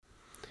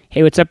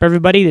Hey, what's up,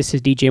 everybody? This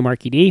is DJ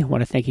Marky D. I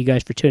want to thank you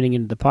guys for tuning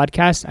into the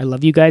podcast. I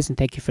love you guys and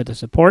thank you for the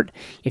support.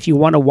 If you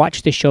want to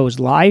watch the shows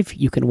live,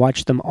 you can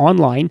watch them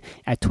online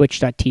at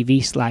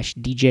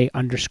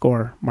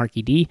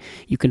twitch.tv/DJ_Marky D.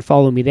 You can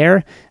follow me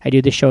there. I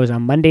do the shows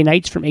on Monday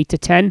nights from 8 to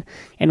 10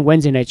 and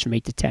Wednesday nights from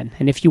 8 to 10.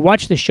 And if you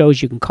watch the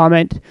shows, you can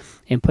comment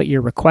and put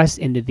your requests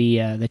into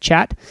the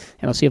chat,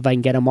 and I'll see if I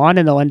can get them on,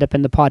 and they'll end up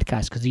in the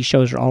podcast because these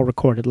shows are all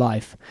recorded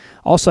live.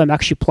 Also, I'm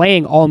actually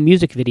playing all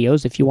music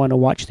videos. If you want to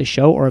watch the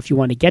show or if you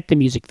want to get the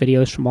music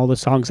videos from all the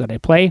songs that I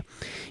play,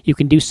 you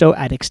can do so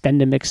at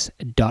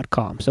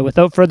extendamix.com. So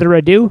without further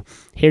ado,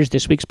 here's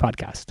this week's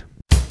podcast.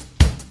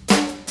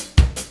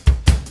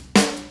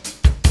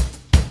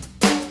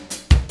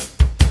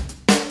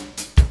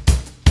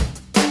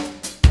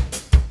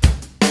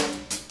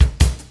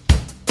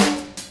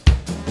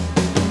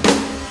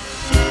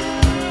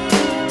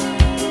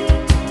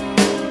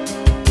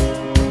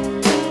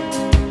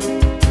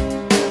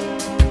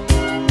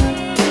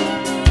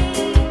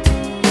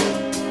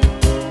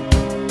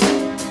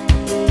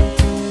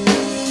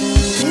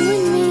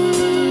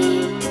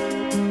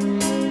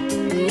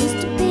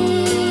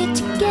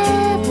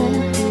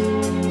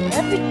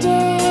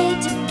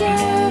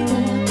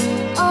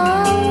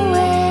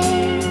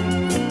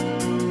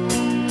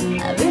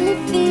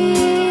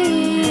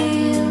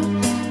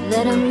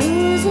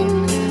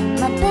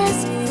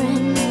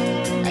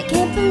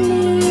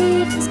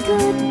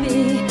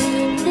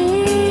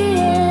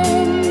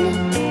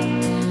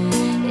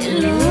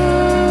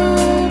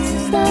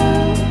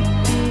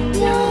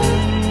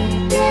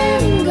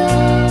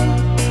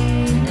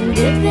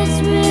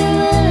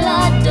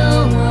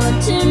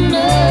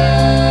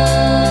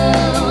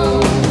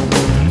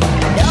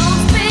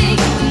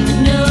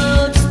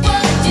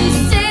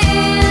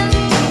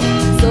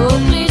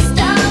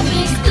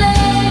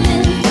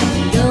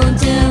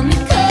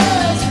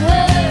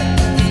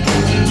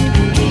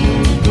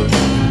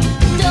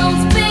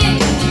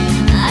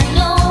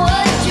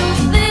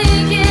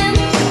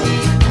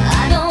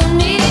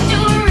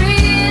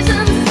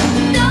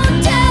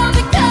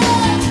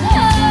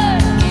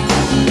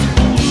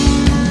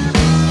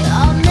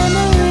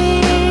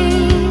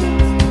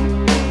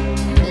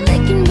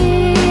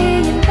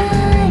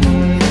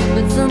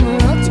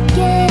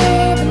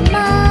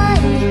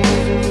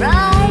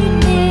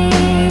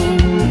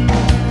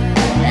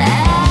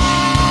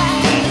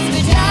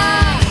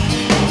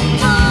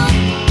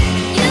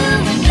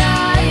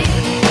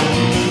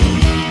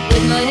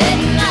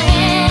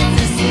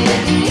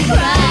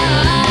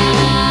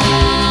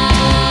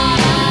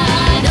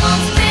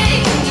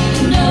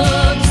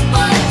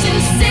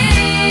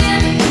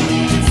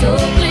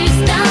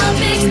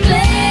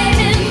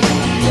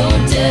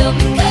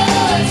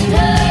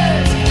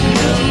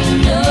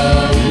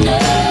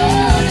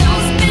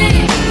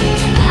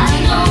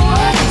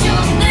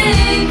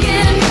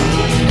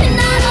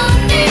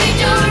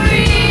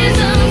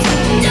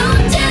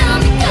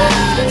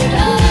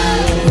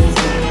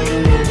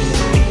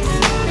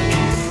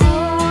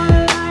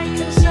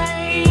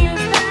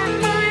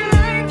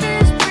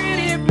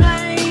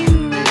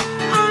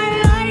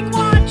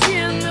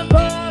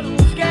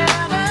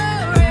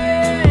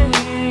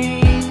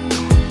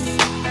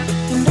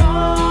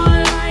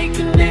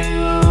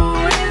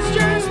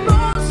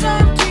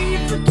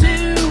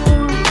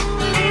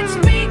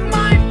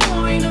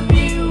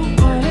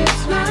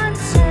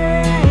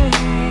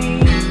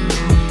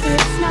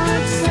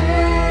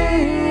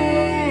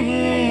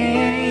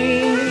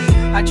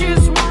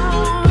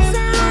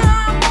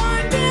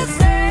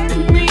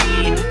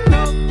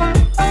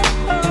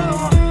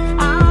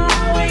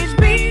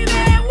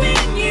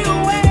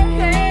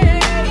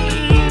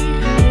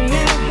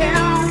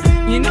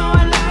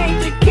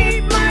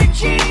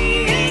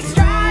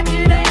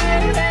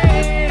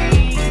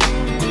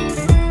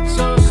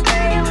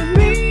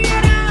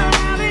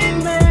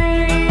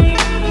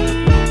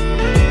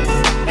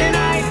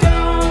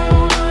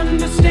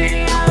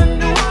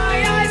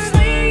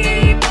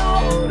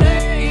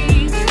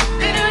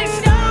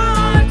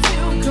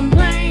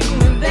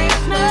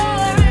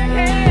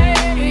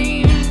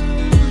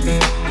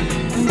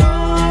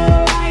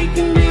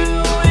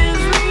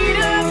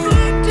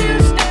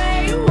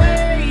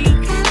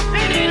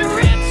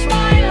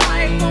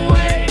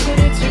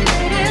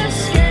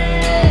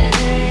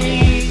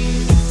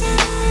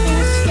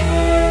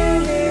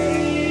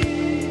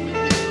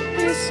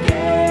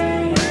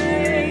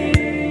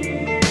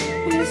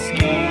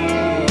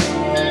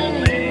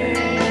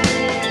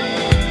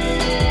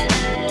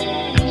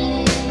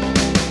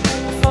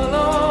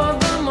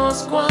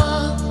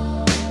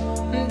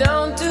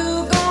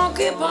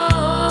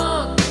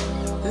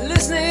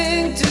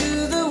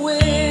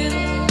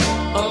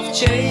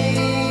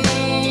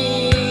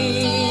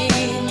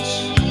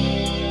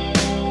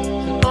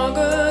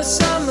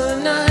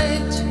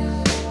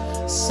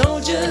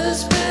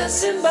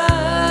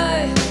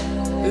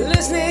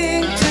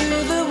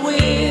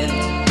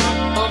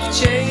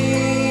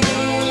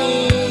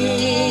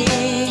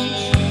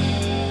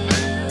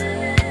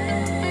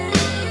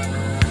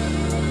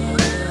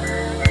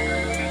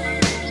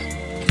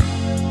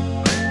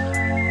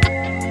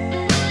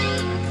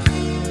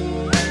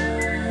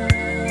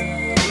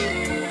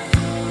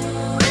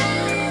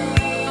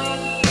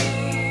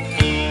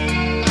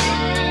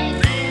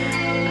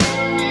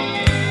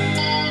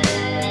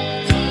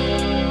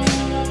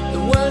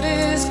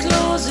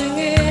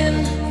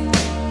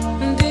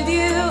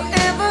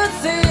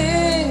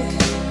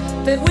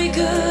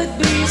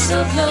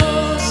 so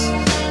close,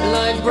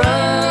 like brothers.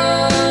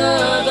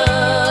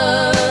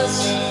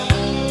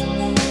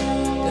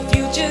 The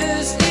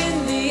future's in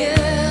the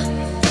air,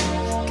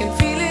 can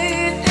feel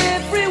it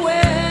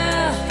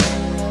everywhere.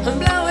 I'm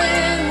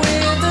blowing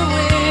with the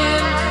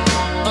wind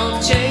of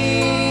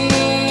change.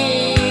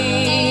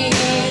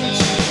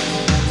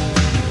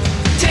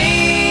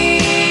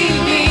 Take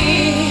me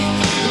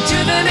to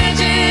the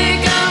magic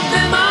of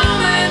the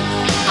moment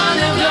on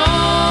a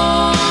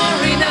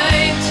glory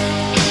night,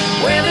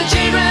 where the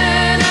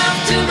children of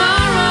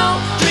tomorrow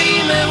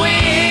dream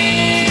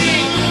away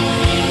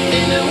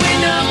in the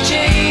wind of change.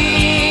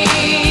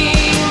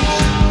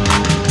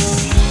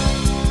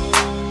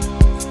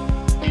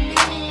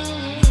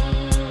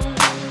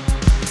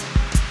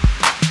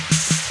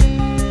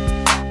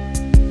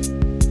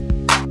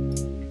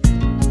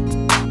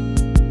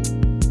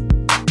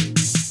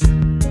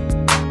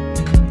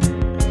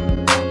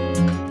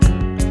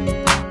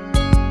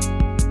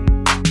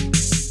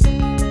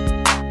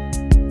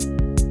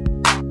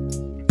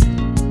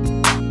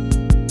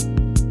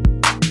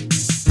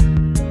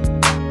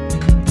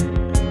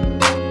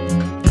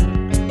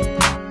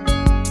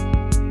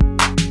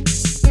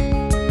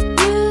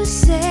 You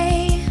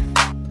say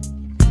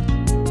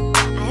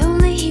I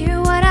only hear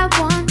what I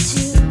want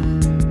to.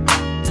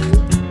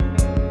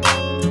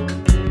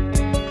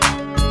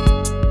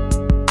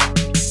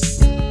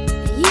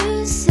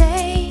 You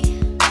say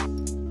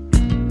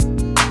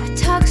I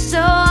talk so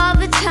all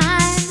the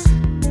time.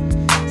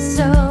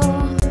 So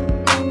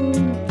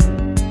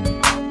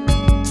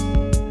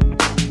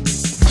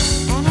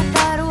and I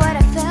thought what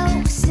I felt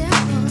was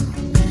simple,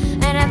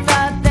 and I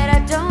thought that I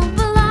don't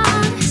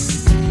belong.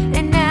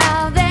 And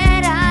now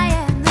that I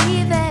am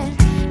leaving,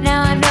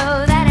 now I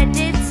know that I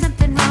did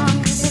something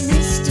wrong, 'cause I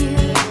missed you.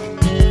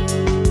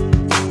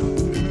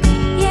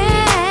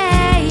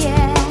 Yeah,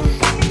 yeah,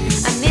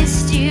 I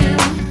missed you.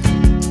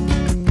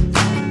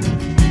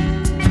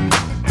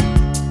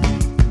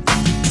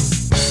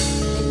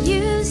 And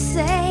you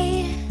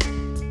say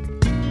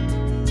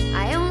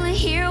I only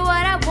hear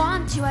what I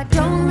want to. I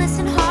don't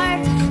listen hard,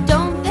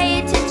 don't pay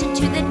attention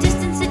to the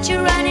distance that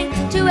you're running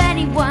to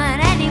anyone,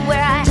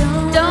 anywhere. I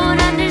don't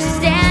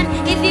understand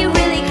if you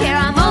really care.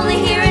 I'm only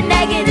hearing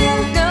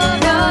negative. No,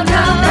 no,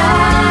 no, no.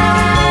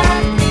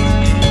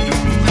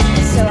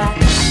 So I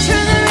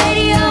turn the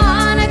radio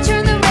on, I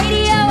turn the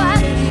radio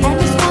up, and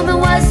this woman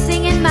was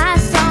singing my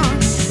song.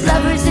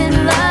 Lover's in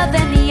love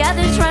and the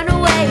others run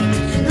away.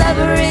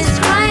 Lover is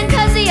crying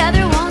 'cause the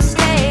other won't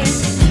stay.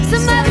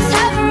 Some of us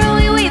hover and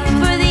we weep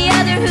for the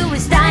other who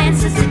was dying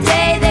since the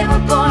day they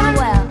were born.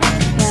 Well,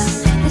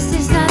 this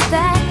is not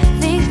that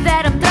thing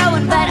that I'm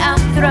throwing, but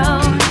I'm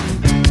thrown.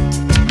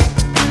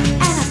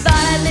 And I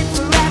thought I'd live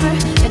forever,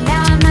 but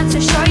now I'm not so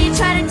sure. You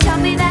try to tell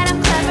me that I'm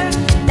clever,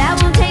 that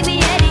won't take me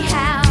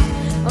anyhow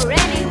or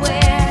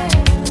anywhere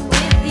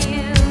with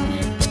you.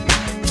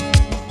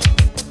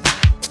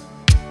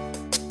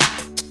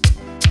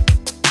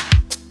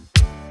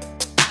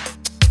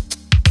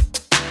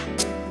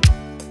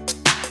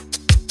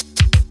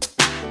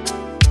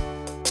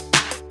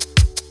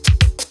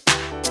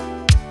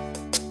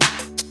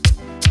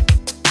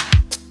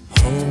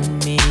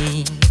 Hold me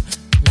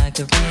like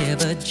the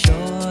river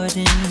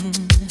Jordan,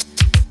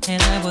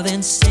 and I will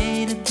then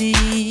say to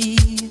thee,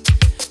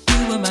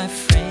 you are my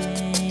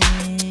friend.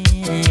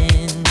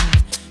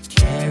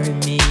 Carry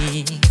me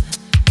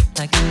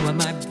like you are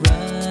my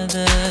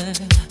brother.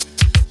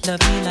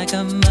 Love me like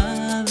a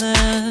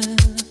mother.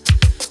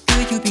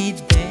 Will you be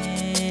there?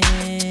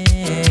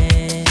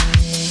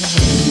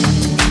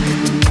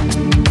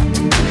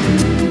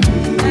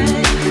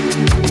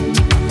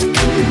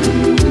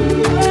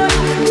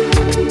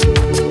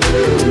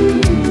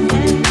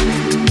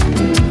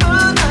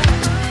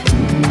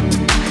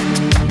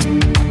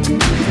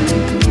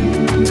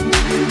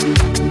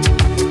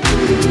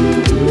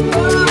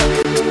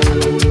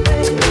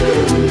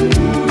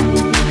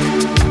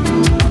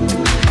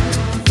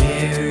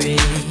 Mary,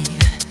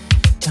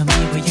 tell me,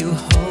 will you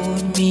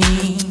hold me?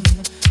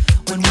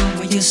 When wrong,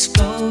 will you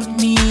scold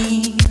me?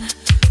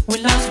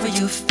 When lost, will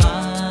you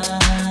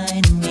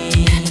find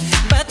me?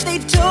 But they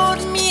told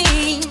me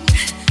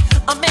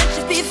a man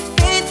should be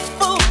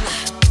faithful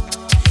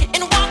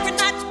and walk when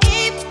not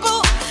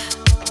able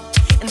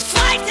and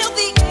fight till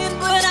the end,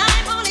 but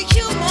I'm only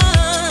human.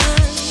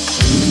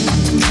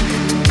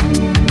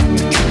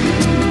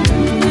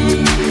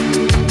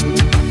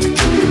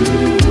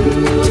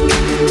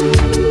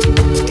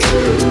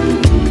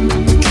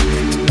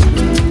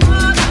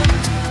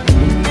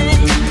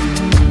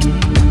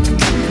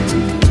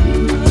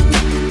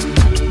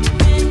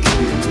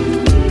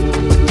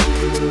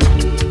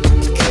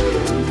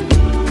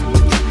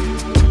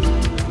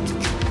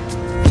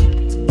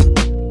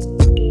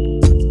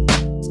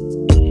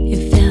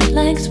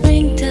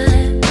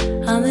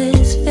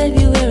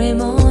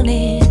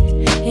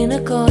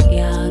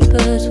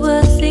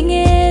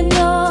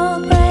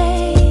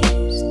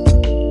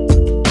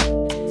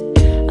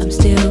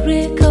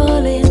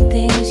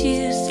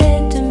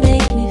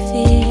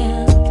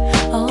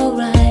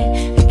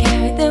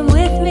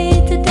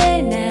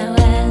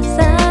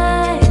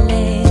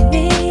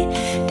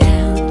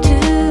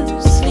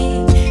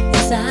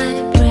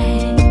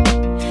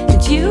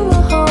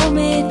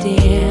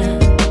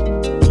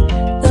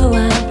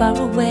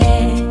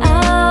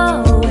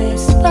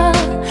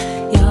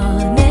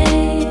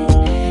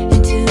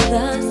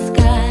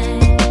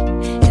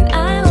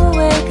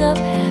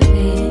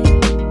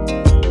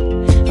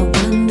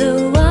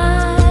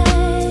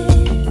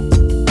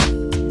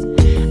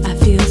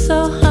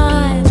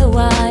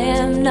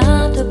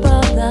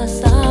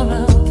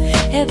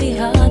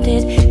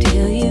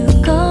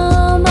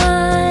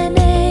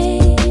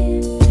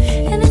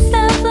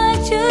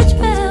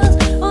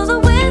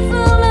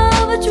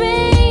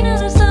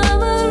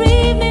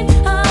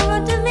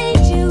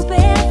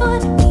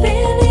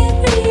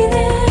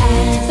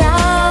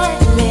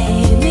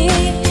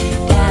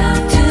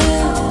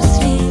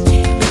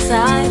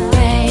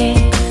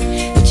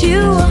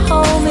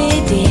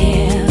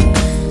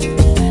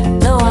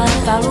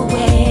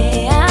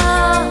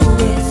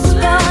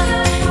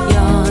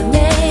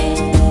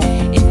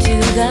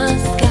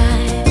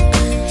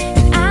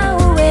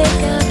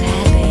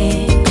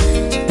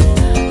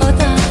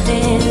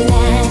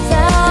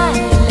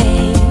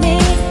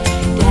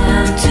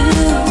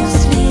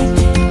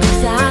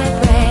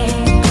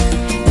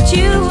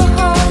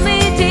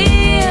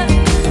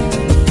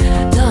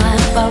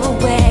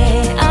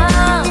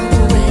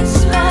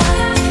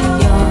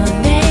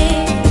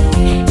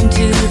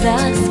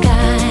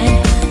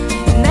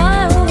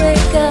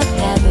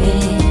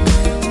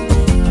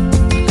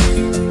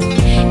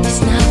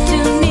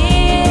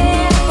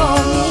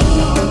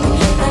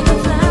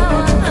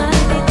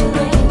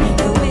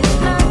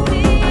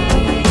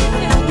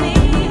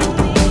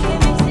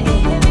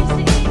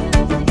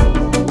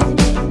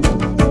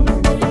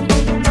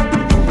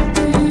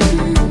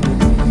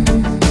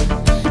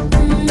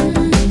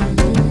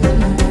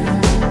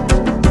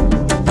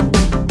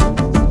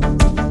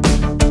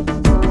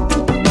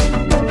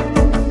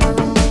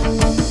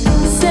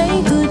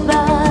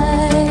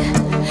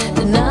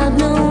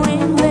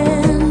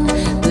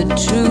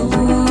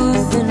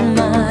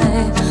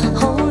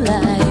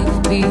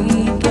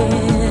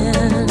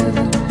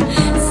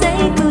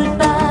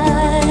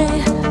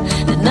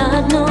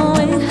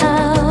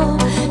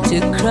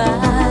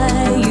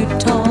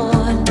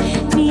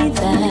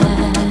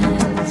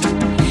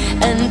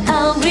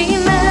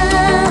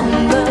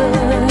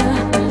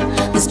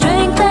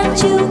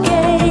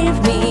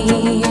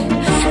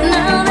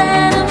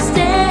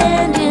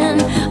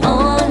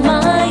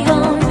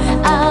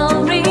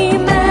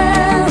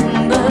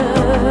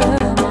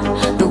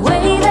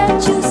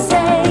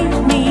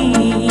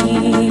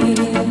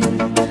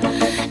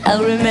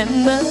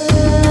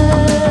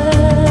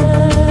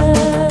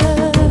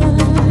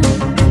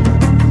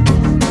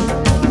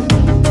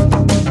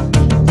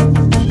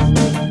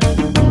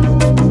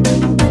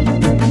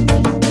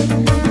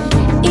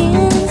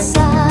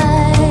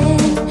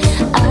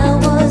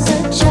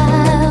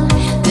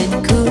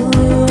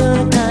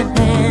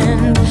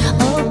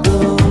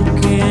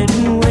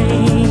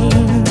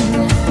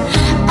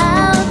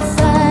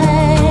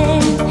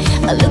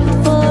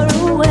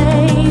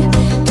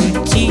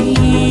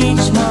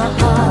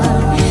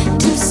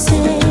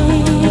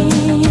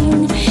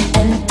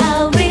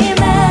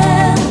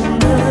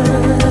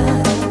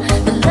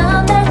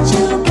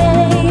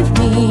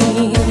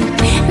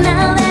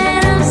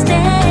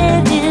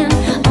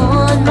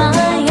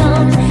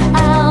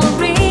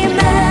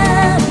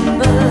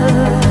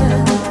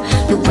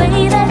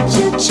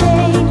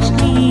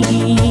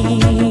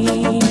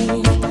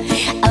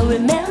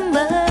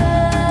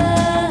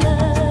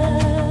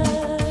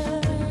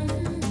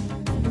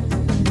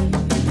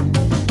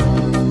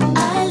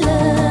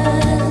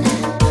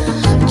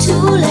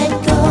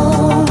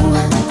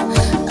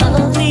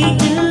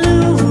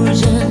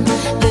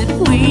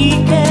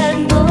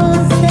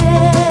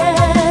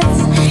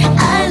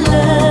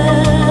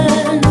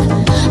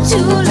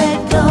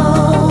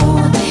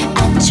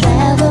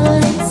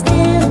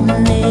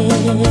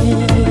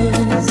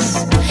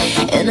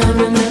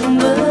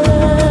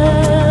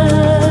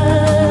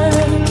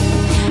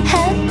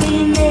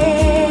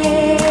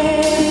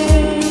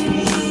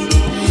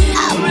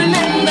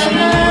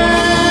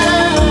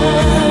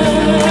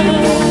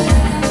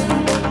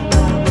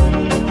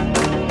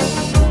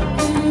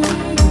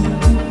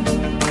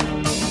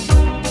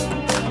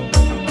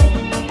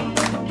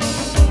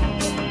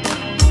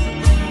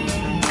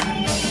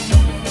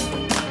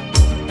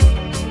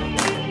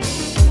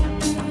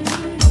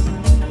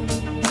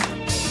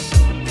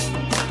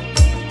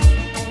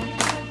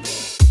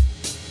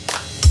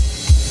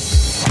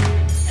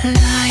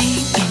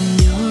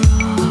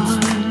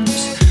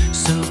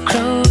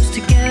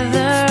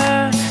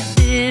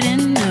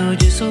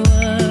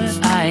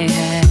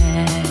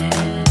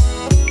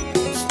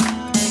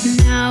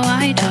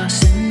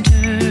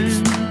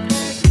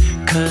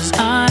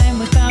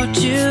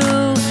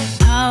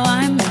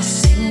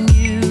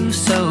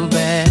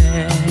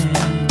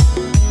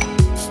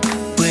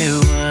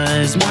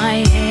 was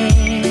my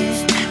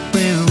head?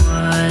 Where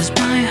was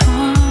my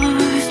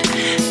heart?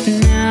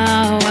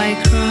 Now I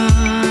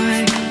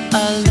cry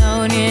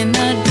alone in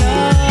the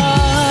dark.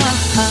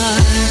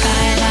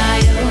 I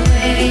lie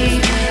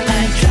awake,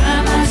 I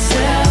drive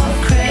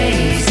myself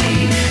crazy,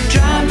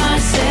 drive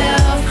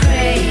myself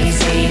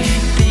crazy,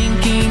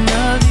 thinking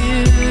of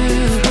you.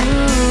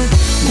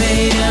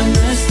 Made a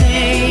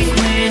mistake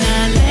when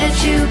I let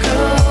you go,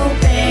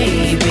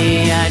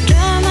 baby. I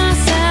drive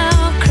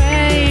myself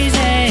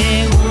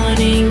crazy,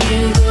 wanting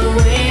you the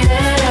way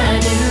that I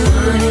do,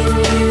 wanting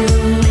you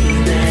the way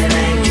that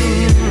I do.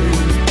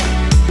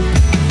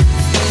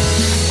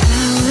 I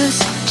was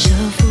such a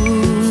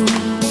fool,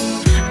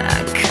 I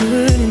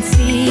couldn't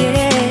see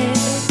it,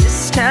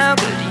 just how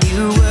good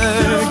you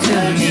were to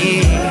me.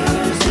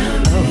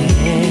 Oh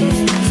yes,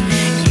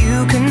 you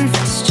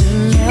confessed your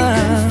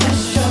love,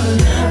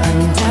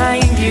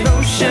 undying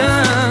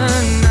devotion.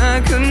 I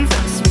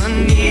confess my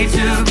need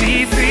to be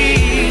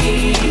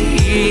free,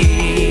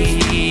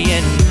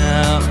 and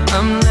now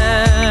I'm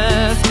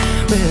left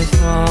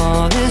with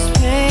all this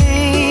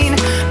pain.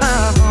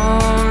 I've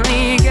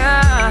only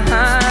got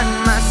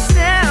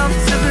myself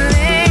to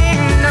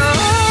blame. No,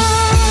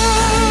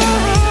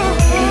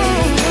 I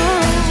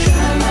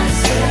drive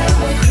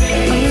myself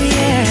crazy. Oh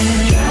yeah,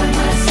 drive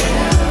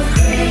myself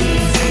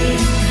crazy,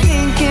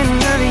 thinking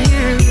of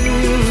you.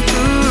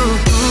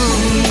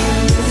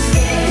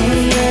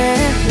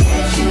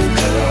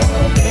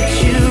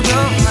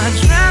 I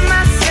drive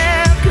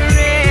myself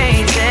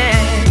crazy.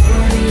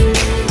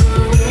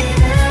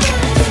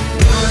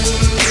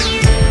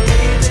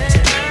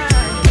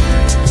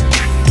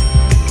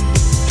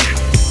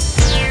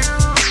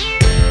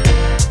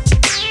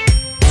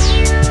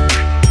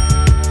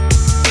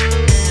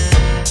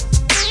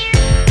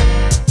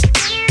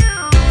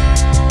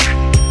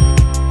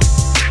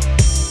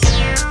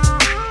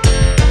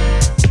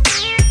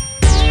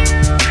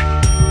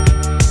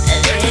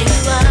 There you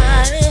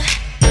are,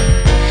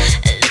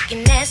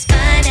 looking as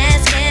fine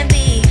as can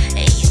be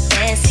in your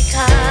fancy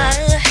car.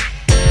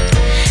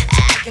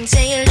 I can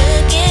tell you're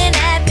looking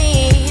at me,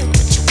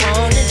 what you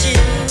wanna do.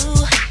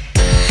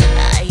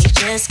 Are you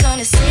just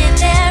gonna sit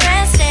there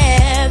and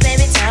stare?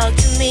 Baby, talk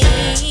to me.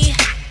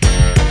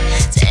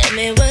 Tell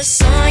me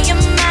what's on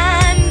your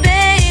mind,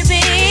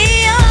 baby.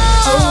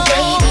 Oh,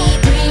 baby,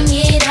 bring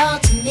it all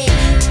to me.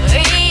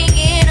 Bring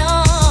it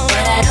on.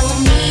 But I don't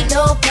need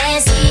no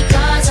fancy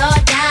cars or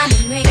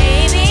diamond rings.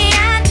 Baby,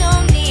 I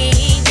don't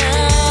need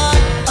none.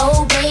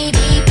 Oh,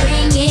 baby,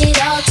 bring it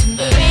all to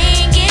me.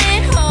 Bring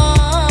it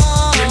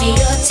home. Give me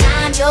your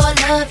time, your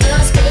love,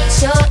 your space,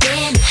 your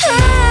energy.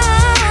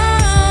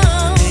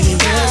 Baby,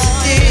 what's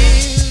the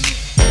deal?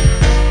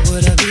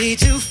 Would I be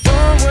too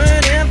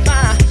forward if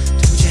I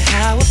told you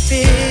how I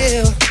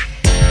feel?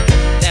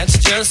 That's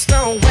just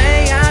the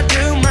way I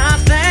do my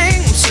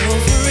thing. I'm so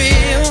for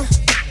real.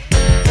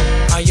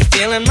 Are you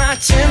feeling my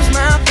Timbs,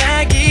 my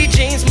baggy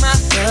jeans, my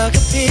thug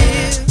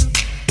appeal?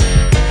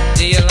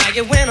 Do you like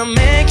it when a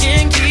man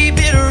can keep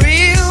it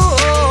real?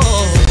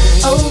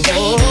 Oh,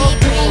 baby,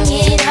 bring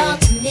it all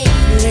to me.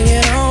 Bring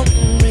it on,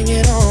 bring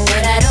it on.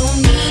 But I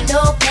don't need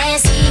no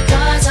fancy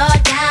cars or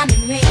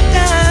diamond rings.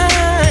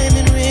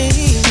 Diamond ring.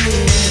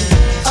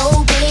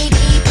 Oh,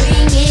 baby,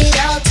 bring it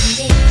all to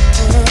me.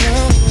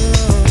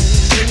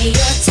 Give me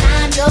your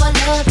time, your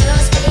love, your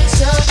space,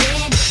 your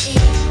energy.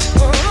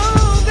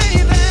 Oh,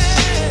 baby.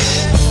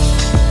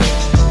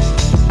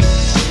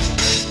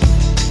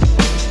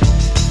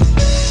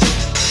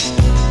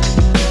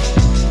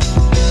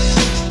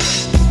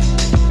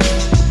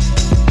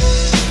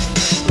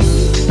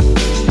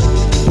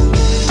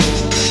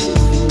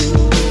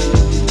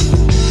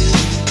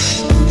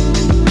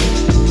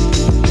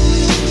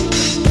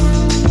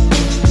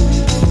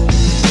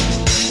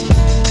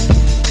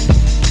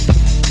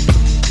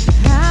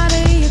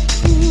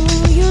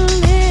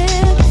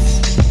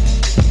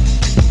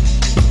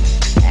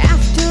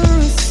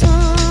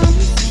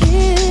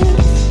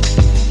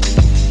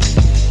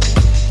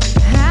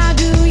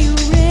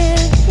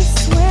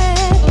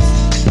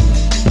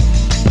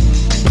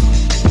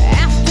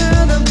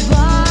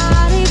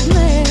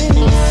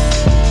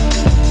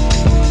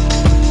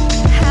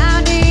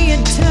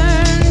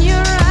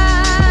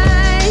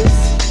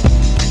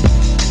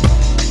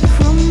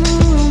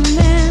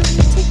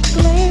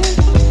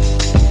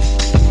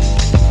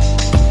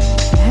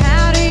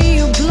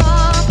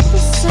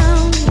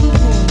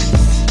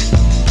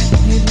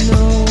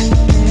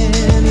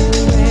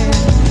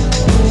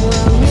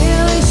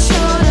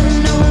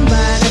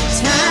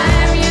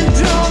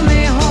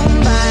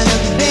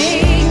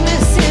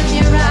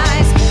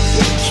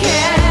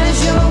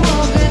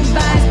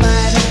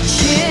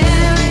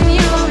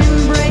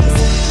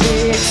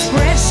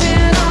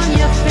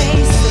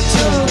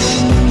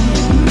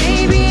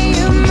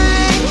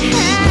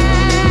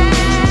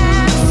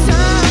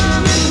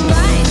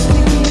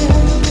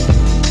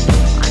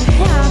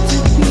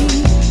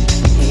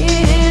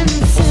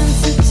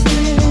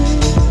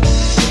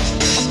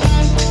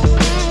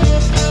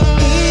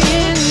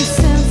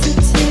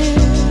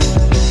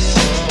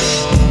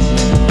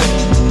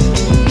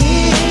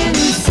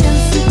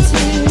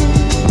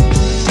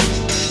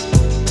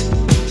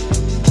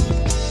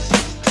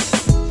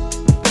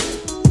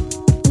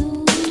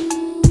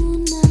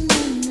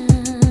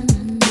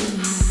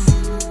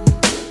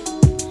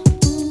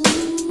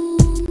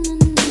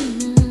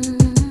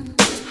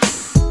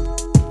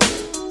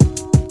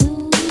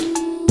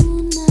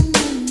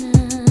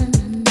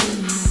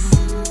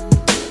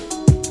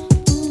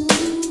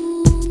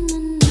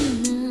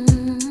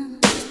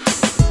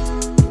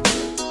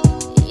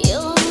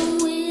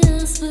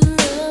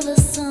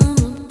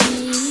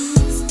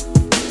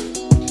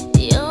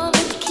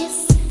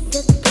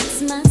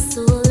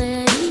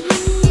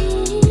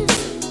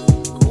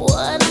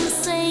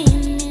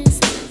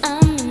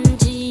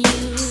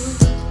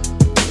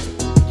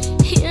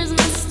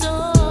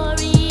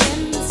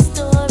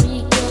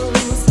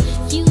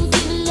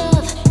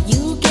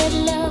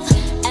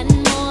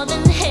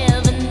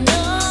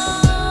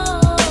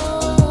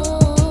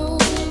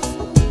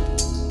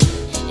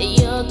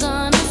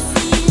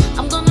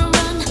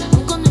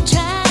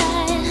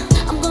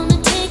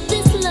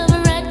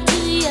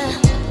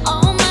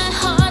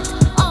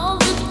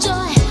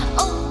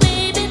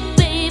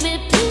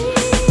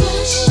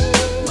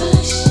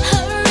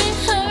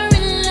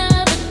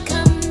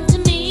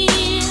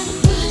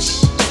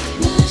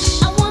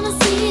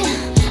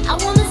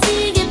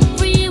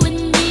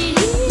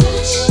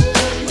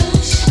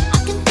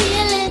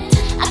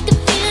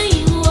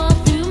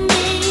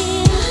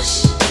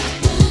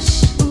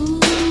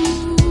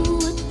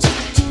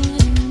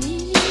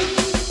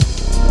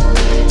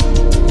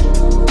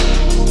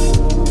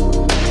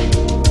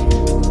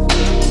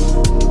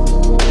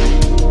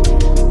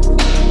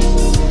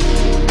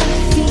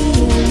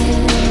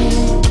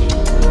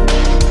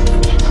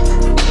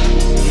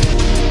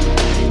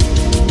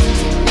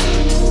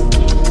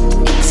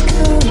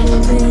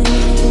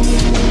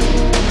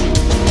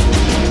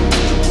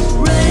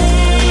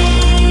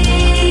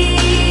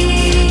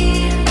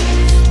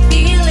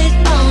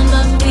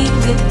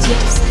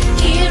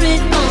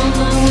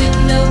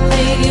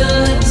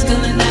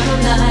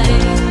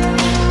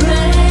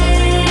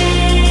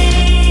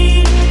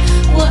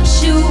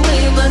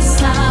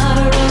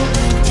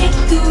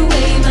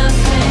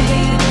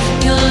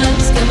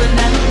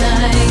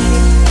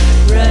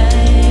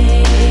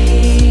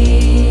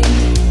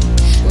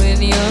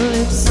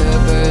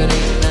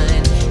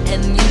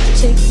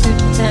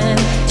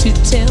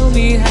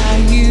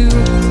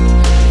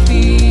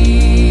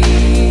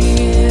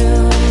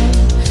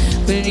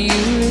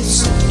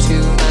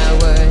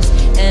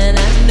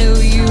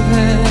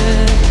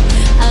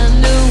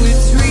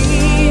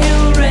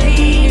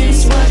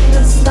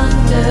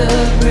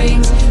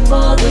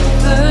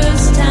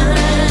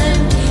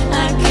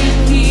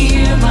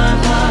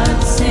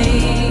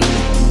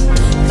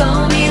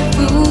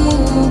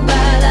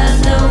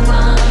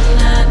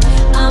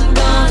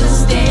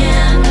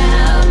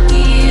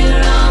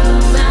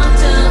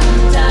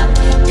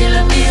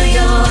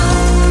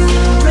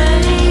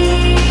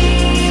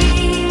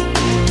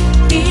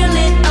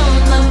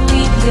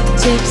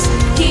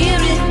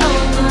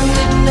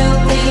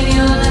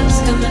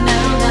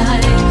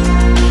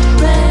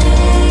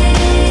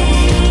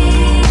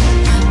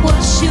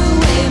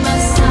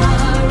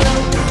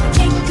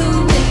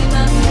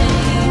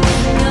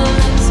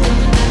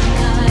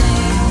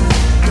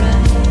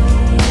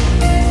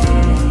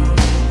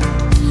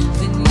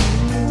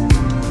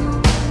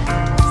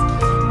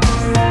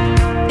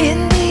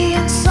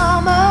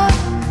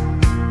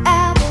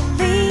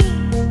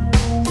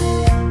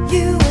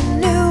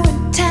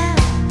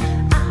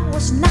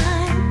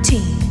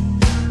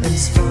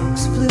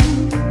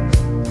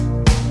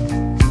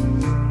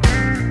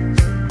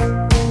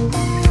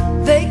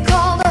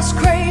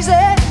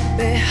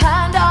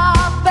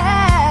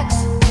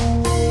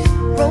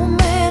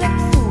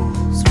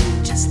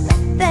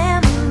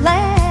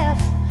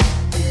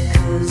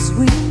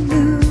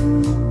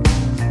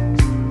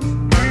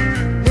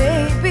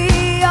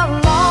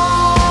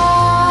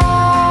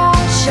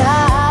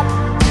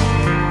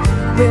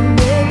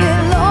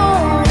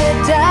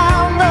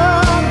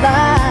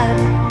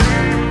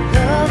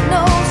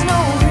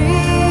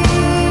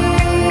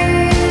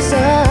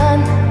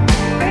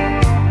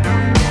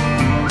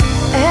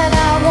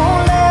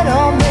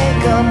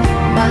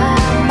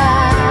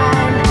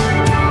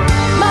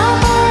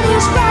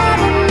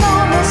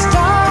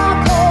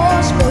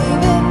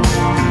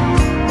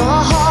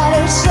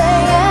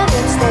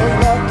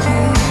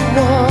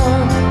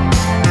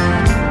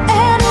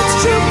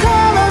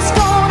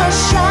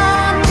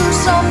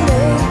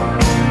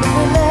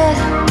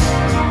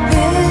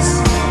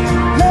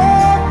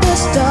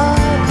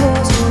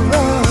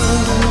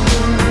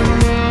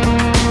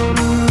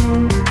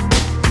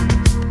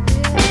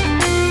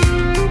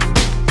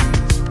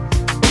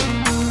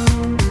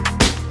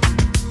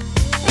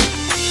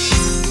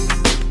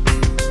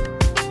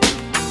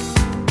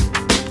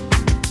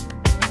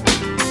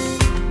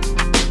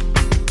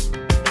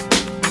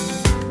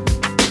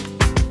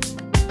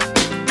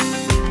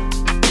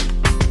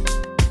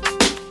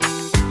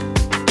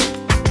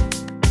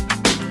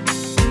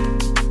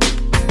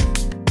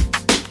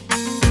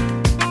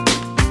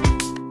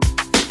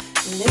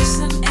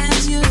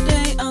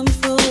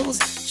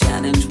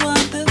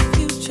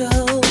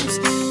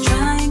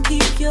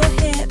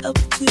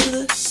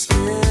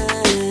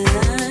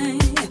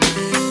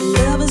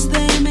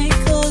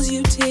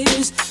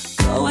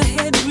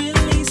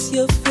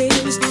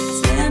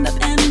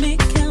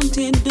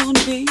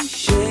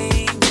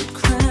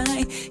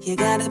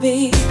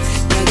 be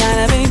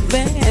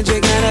bad, you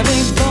gotta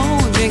be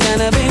bold, you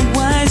gotta be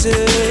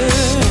wiser.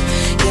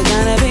 You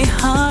gotta be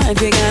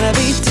hard, you gotta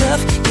be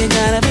tough, you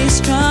gotta be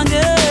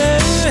stronger.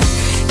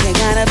 You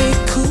gotta be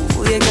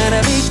cool, you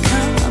gotta be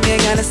calm, you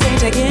gotta stay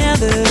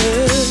together.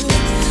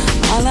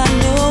 All I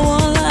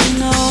know,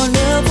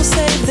 love will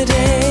save the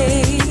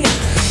day.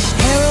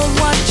 Harold,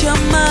 what your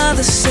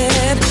mother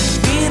said,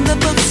 read the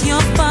books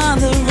your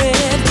father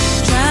read,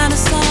 trying to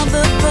solve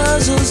the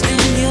puzzles in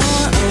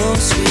your own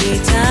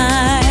sweet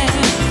time.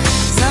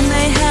 Some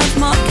may have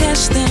more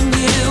cash than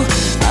you,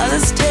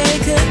 others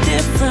take a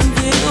different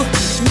view.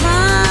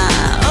 My,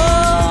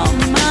 oh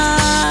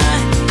my,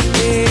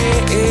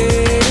 yeah,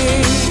 yeah.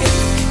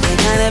 You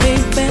gotta be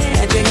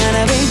bad, you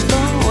gotta be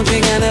bold, you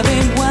gotta be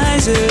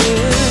wiser.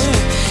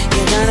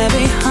 You gotta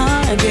be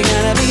hard, you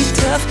gotta be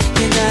tough,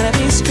 you gotta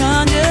be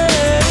stronger.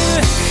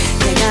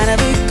 You gotta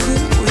be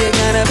cool, you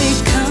gotta be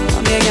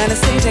calm, you gotta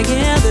stay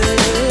together.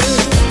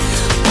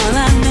 All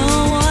I know,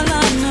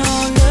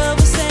 love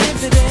will save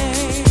the day.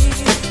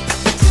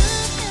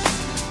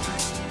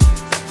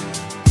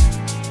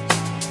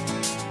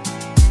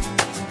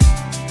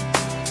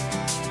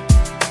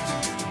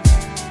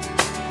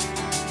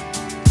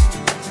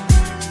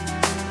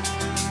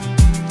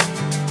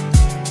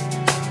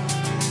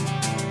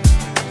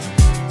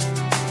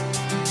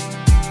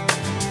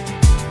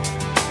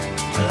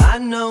 I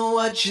know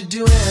what you're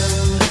doing,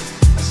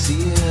 I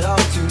see it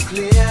all too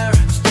clear.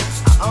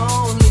 I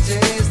only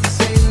taste the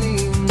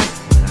saline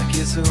when I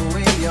kiss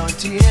away your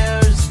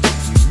tears.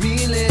 You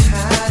really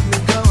had me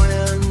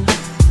going,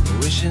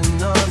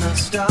 wishing on a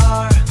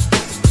star.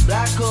 The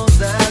black holes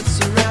that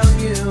surround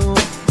you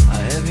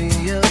are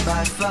heavier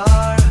by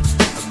far. I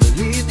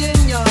believed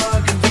in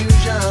your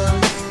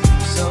confusion,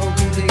 so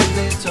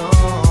completely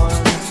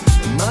torn.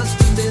 It must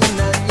have been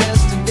that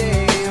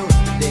yesterday,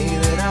 the day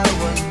that I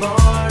was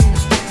born.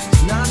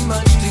 Not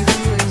much to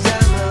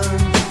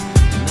examine,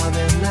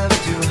 nothing left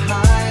to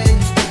hide.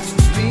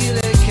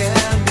 Really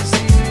can't be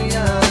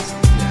serious,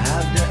 you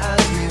have to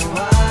ask me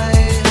why.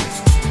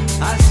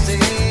 I say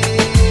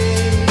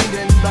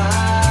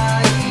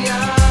goodbye,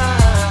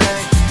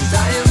 'cause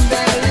I am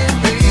barely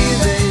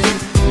breathing,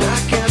 and I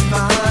can't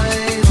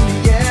find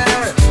the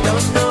air.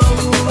 Don't know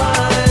who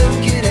I'm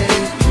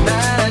kidding,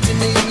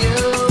 imagining you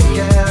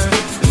care.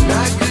 And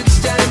I could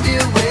stand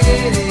here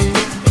waiting,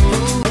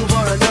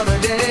 for another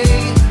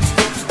day.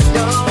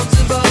 Don't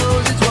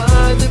suppose it's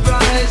worth the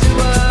price, it's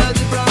worth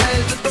the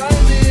price, the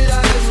price that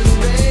I would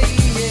pay.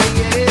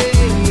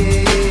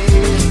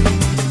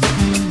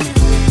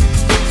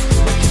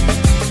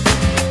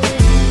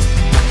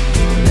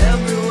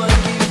 Everyone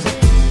keeps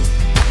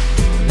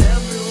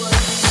everyone.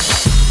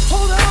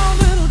 Hold on,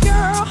 little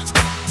girl,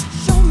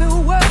 show me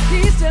what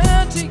he's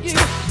done to you.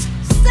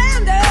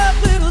 Stand up,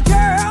 little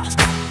girl,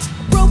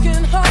 a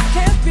broken heart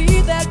can't be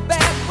that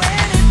bad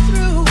when it's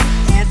through,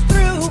 it's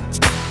through.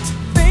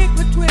 Fake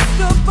betwixt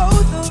the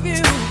both of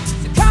you.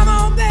 So come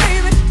on,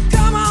 baby,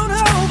 come on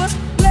over,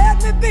 let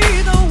me be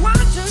the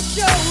one to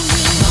show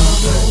you. I'm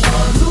the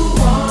one who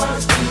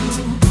wants to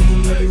be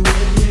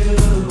with you.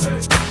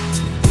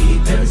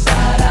 Deep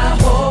inside I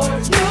hope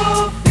you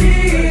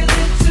feel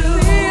it too.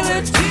 Feel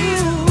it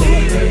too.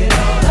 Leave it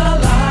on the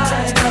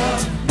line up.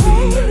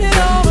 Leave it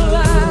on the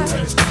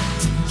line.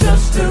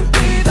 Just to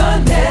be the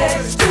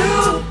next to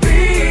be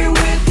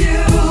with you.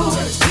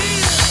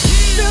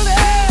 Feel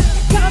that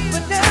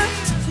confidence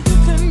so you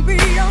can be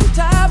on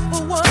top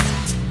for once.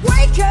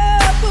 Wake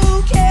up,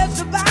 who cares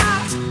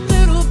about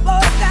little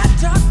boys that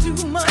talk too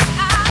much?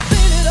 I've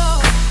seen it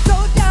all go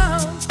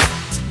down.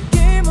 The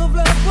game of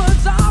love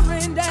was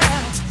already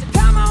down. So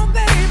come on,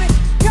 baby,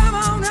 come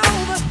on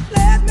over.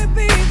 Let me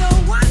be the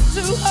one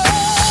to hold.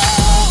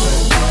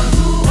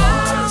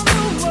 I'm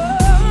the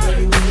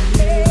one,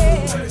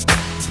 yeah.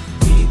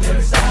 Deep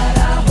inside I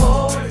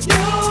hope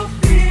you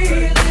feel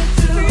it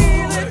too.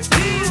 Feel it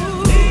too.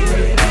 Leave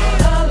it on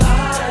the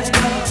line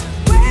up.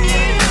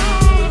 Way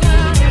on the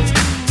line.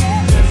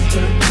 Just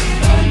to be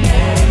the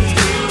next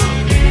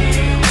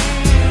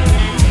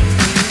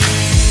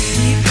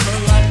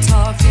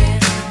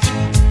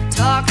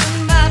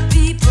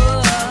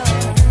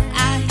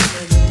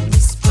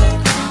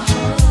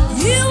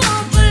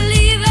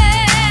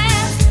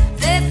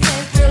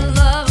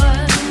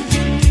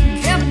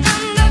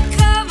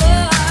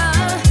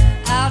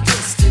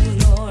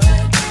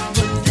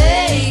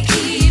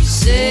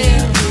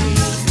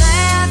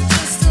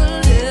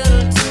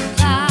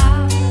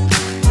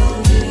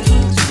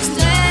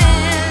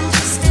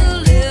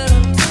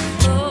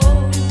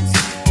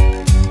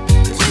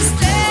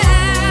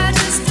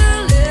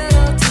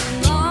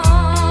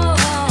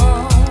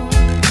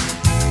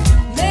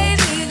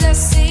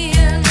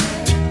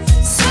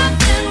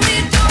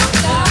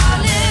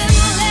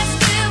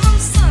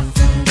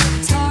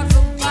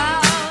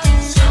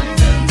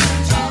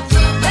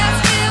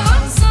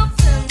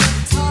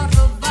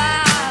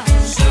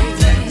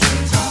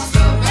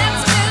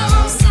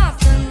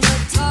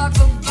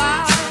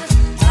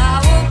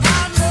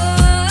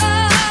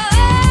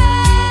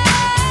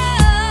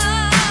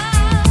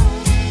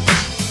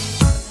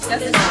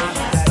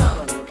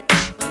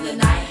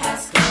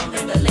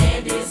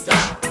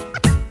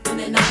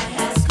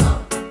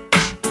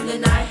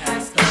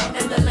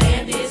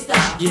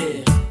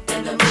Yeah.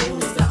 And the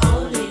moon is the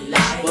only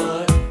light.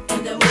 What?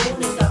 And the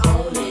moon is the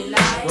only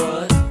light.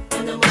 What?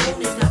 And the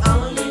moon is the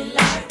only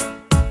light.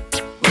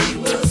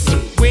 We will see.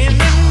 When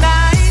the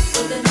night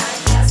When the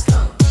night has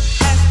come.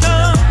 has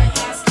come Night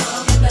has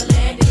come and the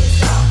land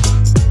is dark.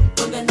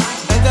 When the night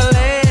and the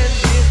land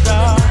is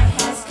dark,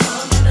 has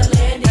come and the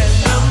land is and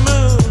the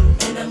moon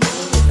and the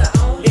moon is the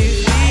only is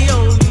the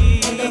only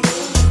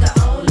the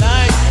only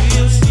light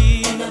we'll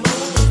see. the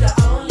moon is the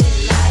only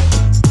light.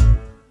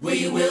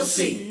 We will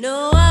see.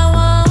 No, I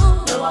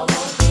won't No, I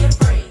won't be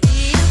afraid.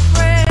 be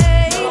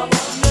afraid. No, I won't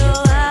be No,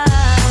 afraid.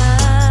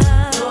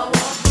 No, I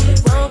won't be I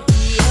afraid. won't be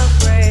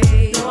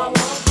afraid. No, I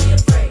won't be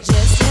afraid.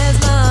 Just as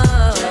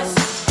long Just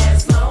as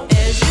long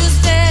as you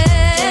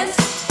stand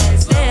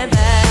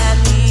by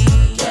me.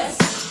 just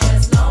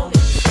as long as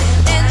you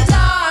stand And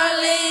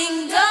darling,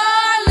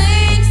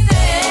 darling,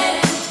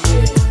 stand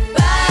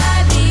by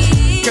me.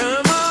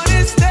 Come on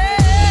and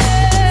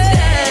stand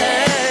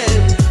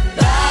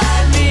By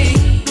me.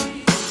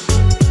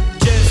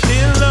 just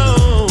as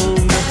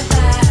long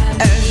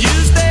as you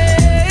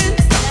stand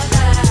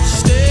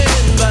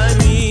by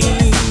me.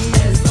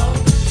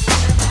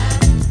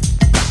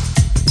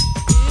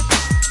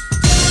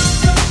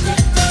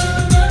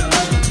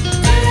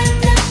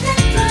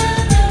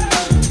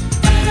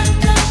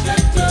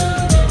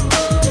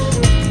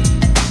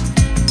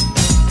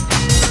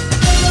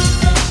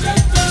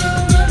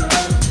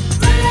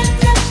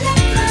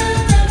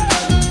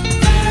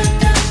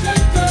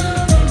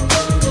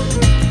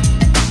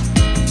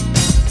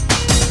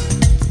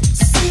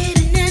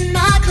 Sitting in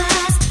my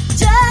class,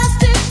 just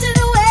drifting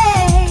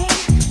away,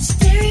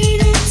 staring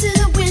into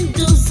the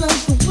windows of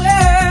the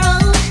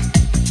world.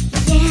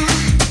 Yeah,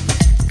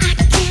 I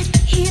can't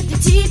hear the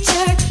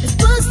teacher. His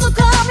books don't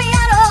call me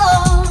at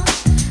all.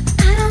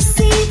 I don't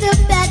see the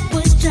bad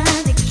boys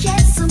trying to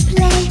get some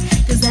play,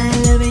 'cause I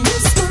love your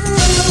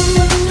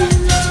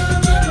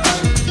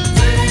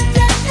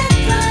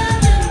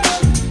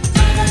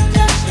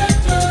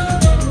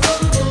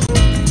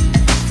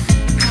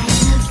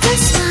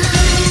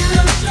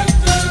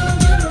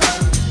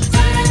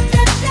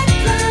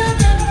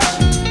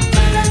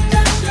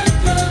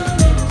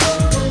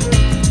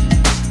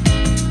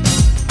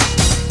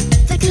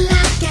The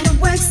clock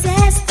at work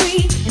says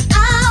 3, and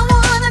I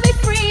wanna be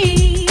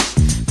free.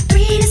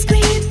 Free to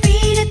scream,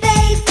 free to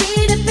bathe,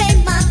 free to pay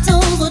my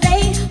tolls all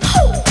day.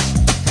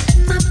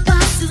 My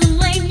boss is a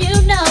lame, you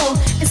know,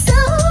 and so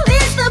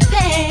is the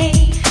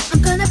pay.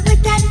 I'm gonna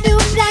put that new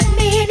black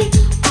mini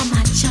on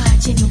my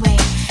charge anyway,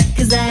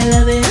 'cause I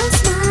love it.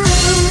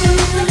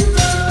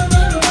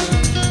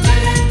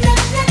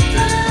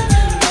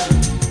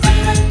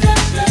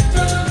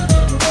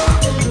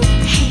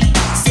 Hey,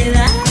 said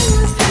I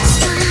love that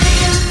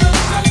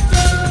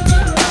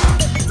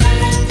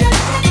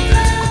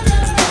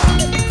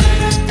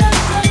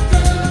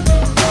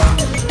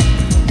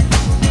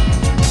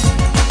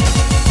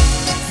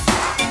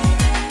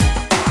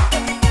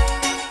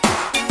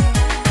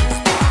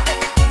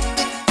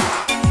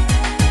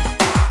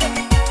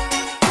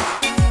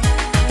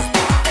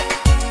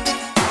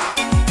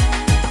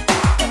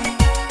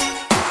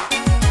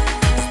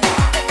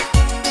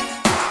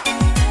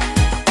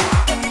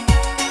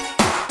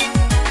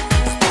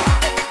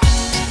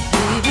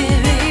Baby,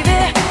 baby,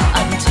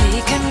 I'm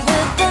taken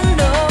with the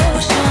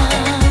notion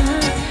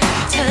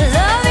to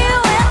love you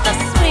with the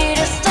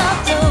sweetest of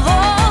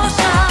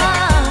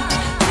devotion.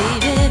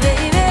 Baby,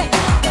 baby,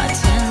 my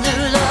tender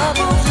love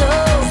will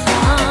flow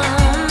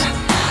from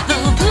the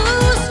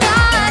blue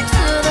sky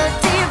to the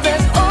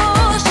deepest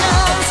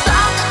ocean.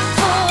 Stop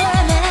for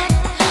a minute,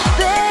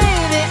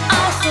 baby,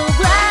 I'm so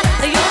glad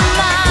you're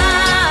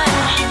mine.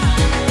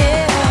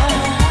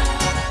 Yeah.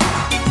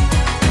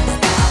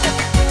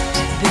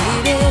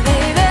 Baby,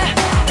 baby,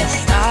 the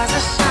stars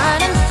are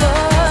shining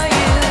for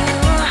you,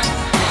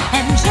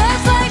 and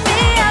just like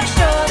me, I'm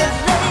sure that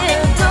they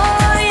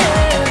adore you.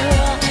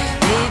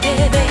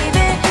 Baby,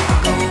 baby,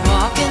 go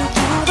walking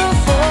through the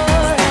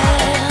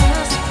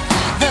forest.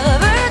 The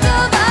birds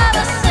above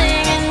us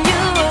singing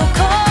you a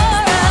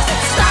chorus.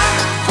 Stop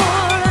for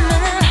a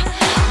minute,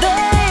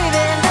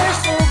 baby, they're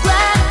so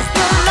glad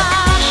you're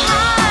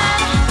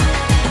mine.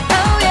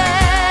 Oh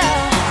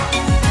yeah.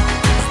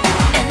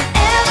 And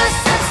ever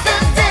since the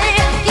day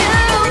you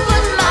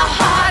put my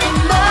heart in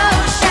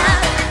motion,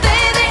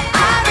 baby,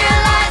 I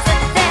realize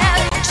that there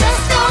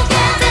just don't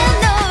get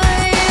enough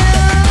of you.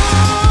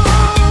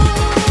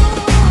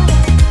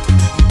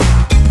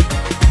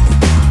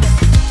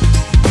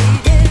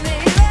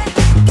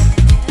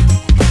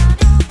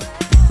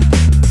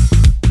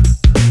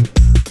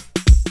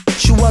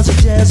 She was a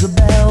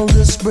Jezebel,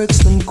 this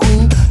Brixton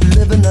queen,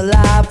 living a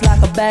life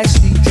like a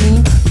backstreet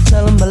dream,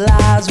 telling my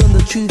lies when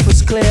the truth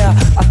was clear.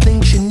 I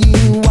think she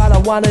knew what I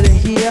wanted to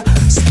hear,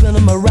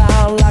 spinning me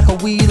around like a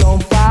wheel on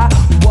fire,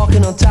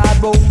 walking on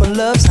tightrope and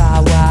love's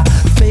highway.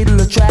 Fatal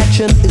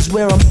attraction is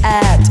where I'm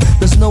at,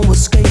 there's no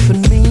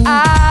escaping me.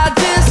 I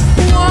just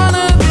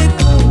wanna be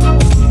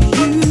close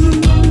to you,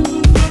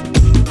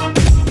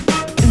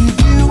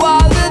 and you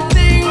are the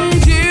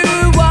things you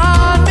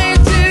want me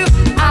to.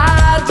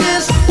 I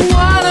just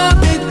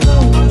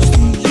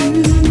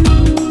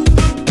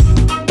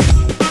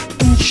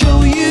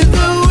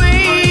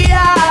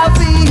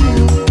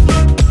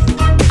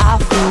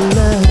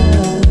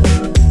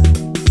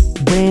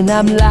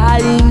I'm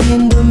lying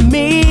in the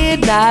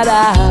midnight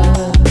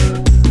hour,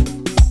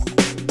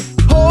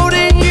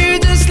 holding you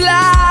just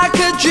like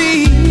a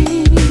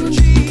dream.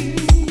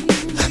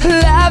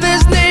 Love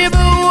is never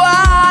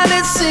what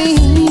it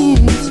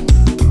seems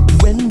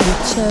when we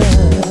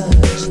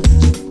touch,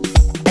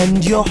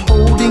 and you're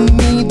holding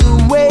me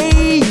the way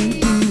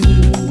you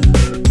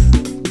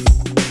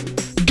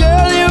do.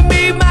 Girl, you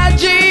make my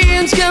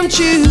dreams come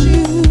true.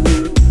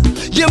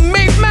 You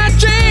make my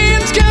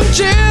dreams come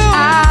true.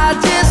 I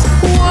just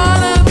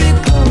wanna be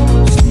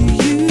close to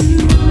you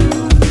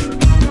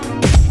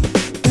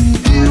and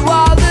do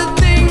all the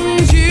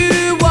things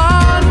you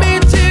want me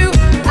to.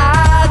 I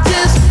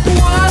just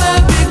wanna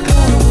be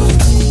close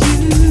to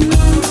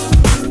you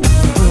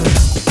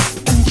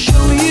and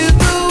show you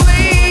the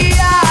way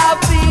I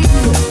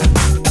feel.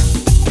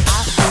 I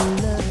feel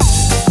love.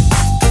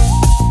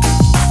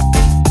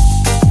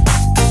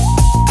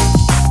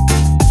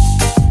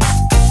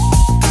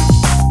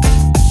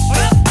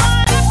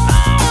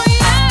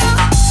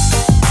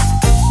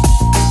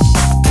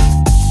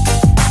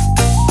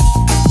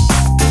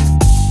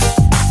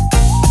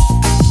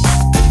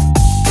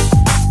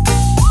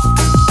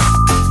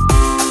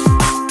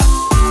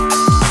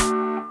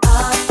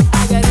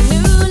 I got a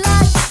new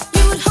life,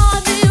 you would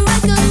hardly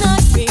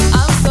recognize me.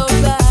 I'm so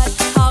bad,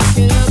 how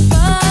can a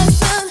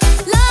person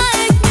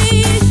like me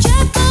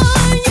check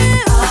on you?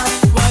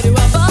 Why do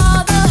I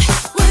bother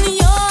when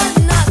you're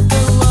not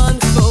the one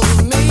for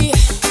me?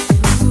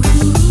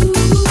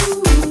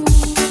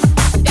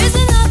 Is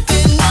enough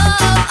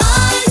enough?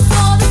 I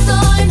saw the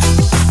sign,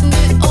 and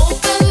it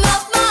opened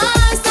up my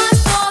eyes. I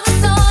saw the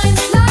sign.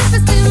 Life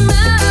is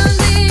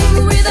demanding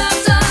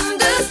without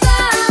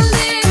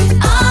understanding.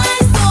 I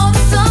saw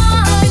the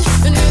sign,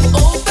 and it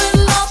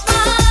opened up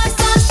my eyes.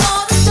 I saw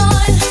the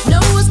sign. No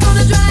one's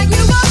gonna drag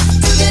you up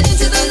to get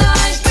into the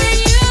light where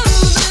you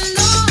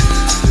belong.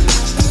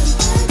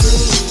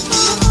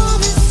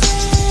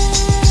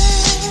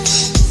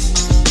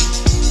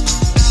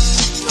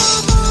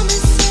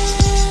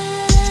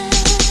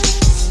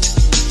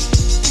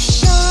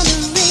 Shine a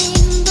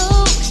rainbow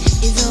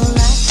is all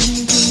I can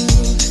do.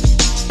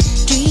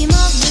 Dream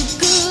of the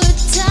good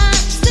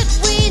times that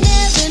we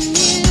never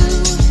knew.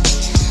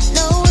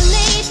 No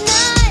late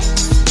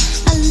nights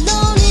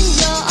alone in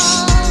your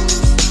arms.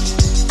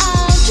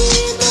 I'll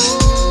dream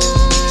on,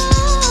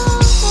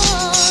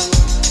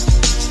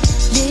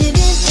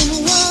 living in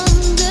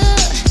wonder,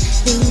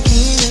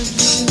 thinking of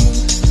you.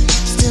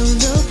 Still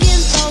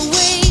looking for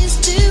ways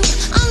to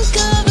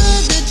uncover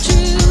the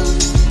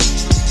truth.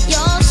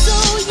 You're so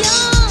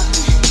young,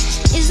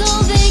 is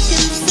all they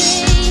can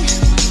say.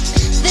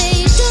 They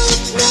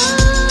don't know.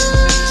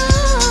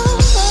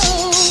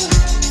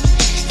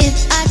 If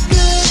I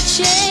could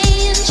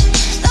change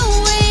the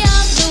way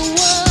of the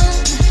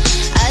world,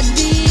 I'd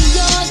be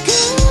your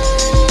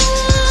girl.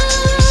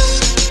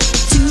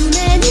 Too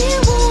many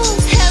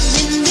walls have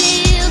been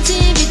built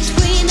in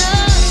between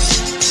us.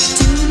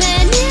 Too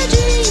many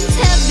dreams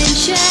have been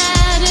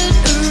shattered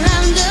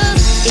around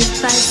us.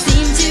 If I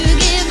seem to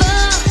give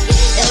up,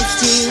 they'll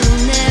still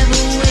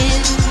never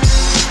win.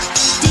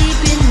 Deep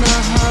in my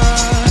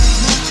heart,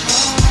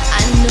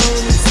 I know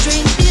the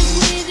strength is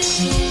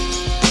within.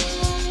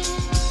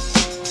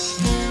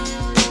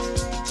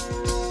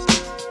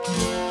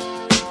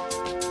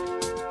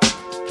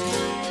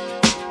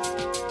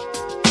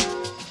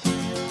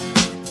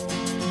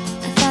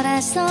 I thought I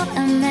saw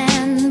a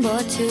man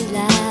brought to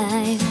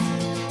life.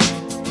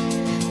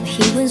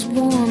 He was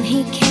warm,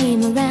 he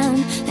came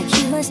around like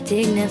he was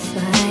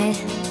dignified.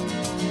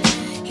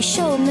 He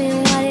showed me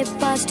what it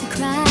was to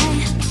cry.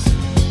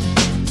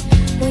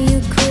 Well,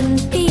 you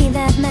couldn't be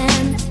that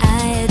man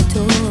I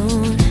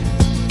adored.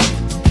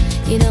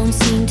 You don't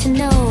seem to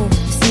know,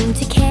 seem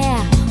to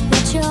care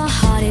what your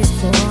heart is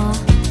for.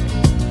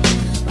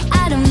 Well,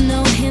 I don't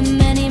know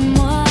him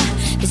anymore.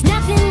 There's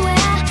nothing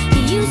where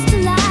he used to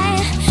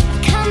lie.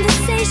 The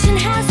conversation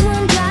has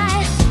run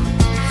dry.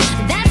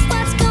 That's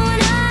what's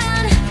going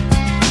on.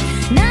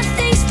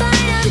 Nothing's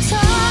fine, I'm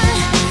torn.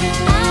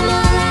 I'm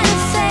all out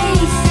of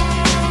faith.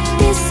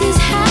 This is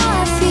how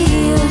I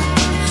feel.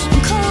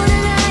 I'm cold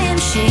and I am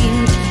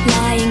shamed,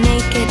 lying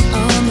naked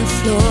on the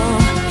floor.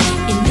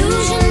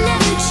 Illusion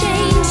never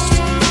changed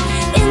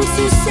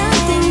into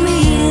something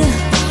real.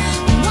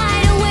 I'm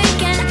wide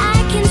awake and I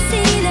can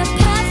see the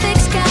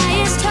perfect sky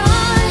is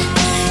tall.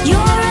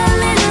 You're a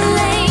little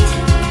late,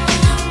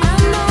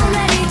 I'm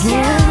already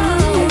down.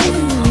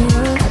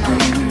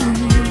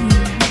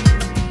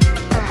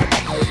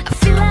 I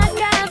feel like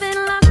I've been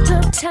locked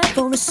up tight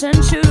for a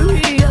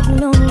century of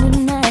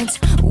lonely nights,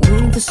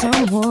 waiting for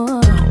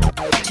someone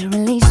to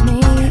release me.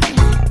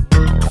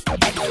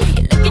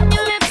 You look at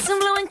your lips and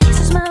blowing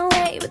kisses my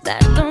way, but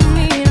that don't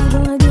mean I'm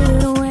gonna give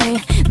it away,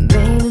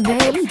 baby,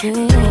 baby,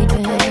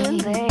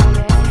 baby.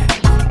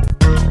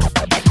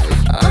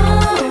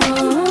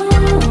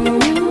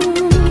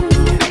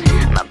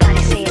 My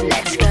body's saying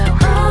let's go,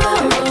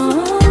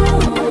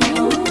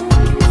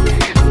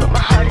 but my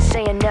heart is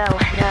saying no,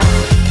 no.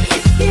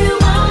 If you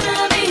wanna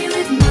be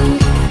with me,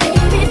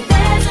 baby,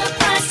 there's a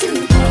price to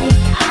pay.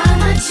 I'll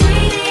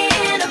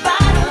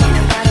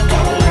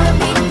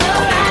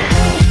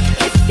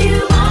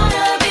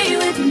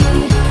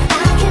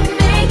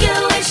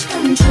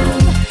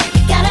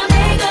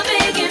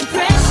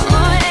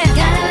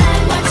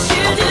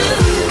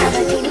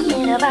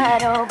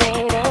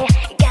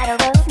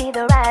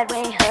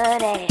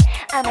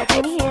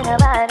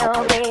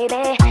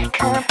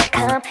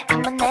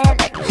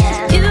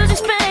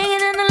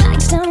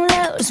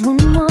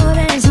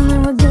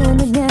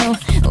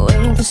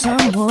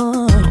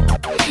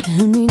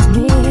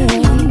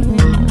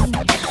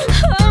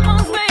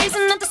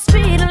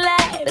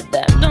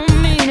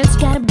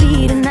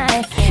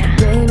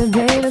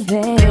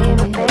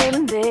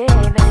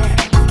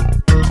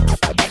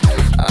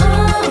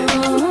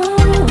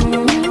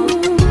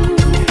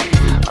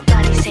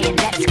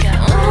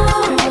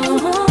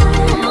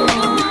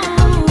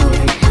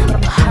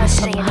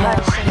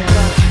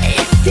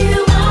If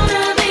you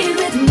wanna be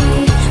with me,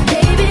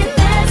 baby,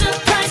 there's a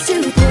price to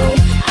pay.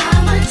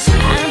 I'm a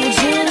genie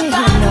in a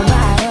bottle.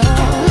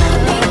 Let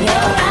me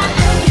know right.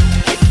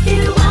 If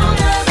you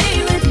wanna be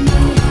with me,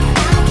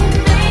 I can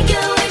make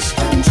your wish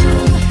come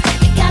true.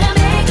 You gotta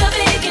make a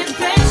big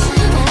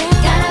impression.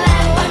 Gotta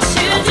like what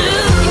you do.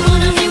 You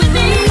wanna be with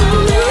me?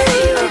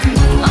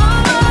 Oh,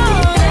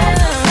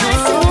 there's a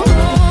price to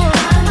pay.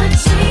 I'm a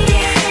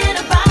genie in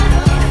a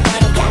bottle.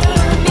 Gotta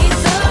love me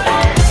so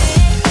right.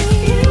 If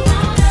you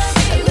wanna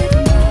be with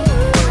me,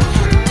 I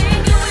can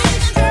make your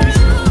wish come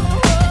true.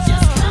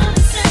 Just come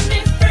and set me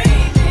free,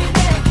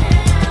 baby.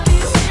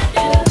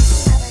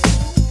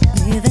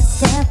 Move a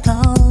step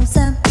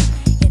closer.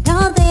 You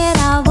know that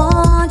I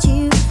want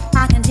you.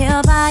 I can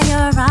tell by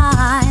your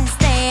eyes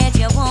that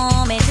you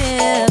want me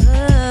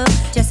to.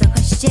 Just a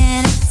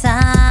question of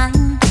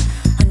time.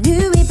 I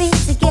knew we'd be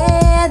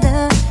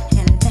together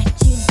and that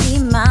you'd be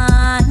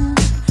mine.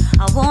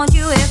 I want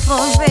you here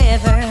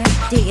forever.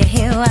 Do you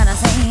hear what I'm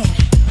saying?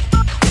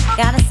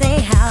 Gotta say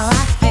how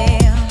I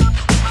feel.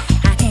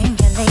 I can't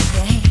believe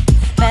it,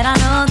 but I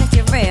know that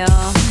you're real.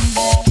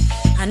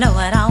 I know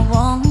what I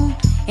want,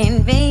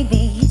 and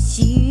baby, it's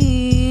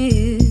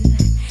you.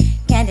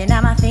 Can't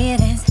deny my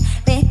feelings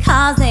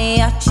because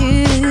they are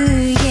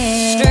true,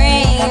 yeah.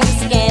 Strange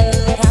skin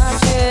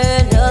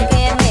culture, look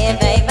at me,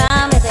 babe,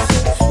 I'm with you.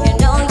 You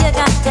know you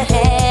got to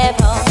have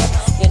hope.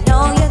 You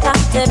know you got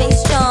to be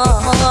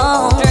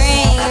strong.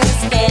 Strange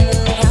skin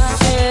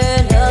culture,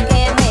 look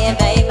at me,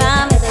 babe,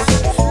 I'm with you.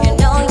 You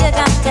know you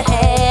got to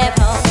have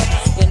hope.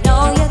 You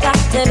know you got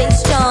to be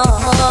strong.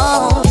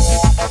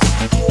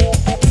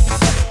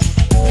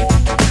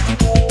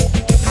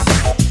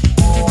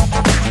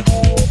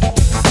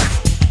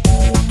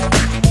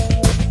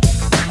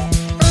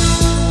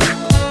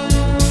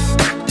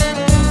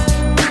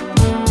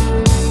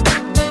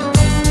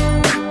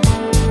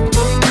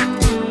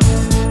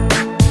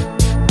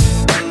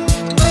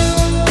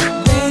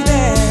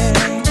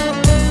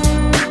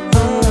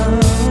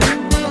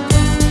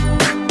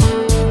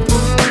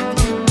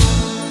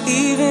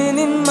 Even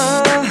in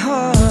my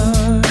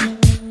heart,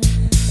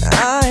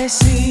 I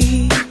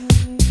see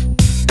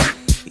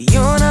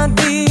you're not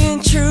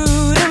being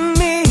true to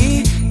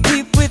me.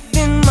 Deep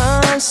within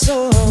my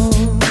soul,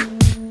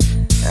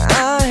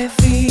 I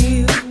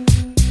feel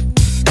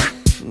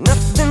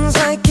nothing's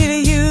like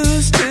it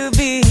used to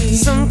be.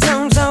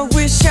 Sometimes I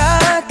wish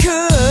I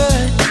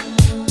could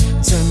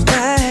turn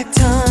back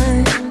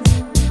time.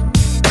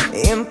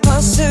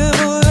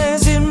 Impossible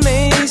as it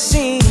may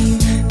seem,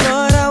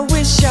 but I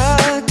wish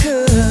I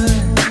could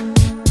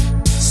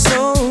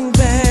so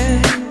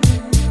bad,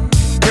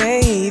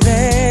 baby.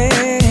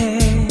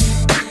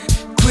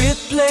 Quit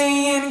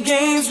playing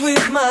games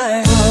with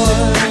my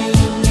heart,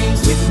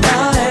 with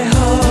my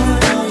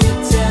heart,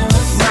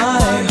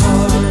 my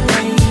heart.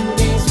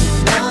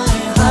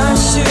 I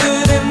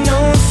should have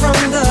known from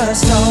the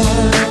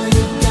start,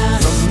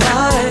 from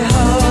my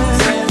heart,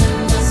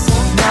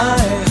 my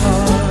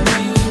heart.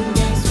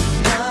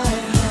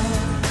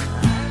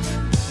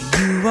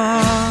 You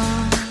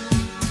are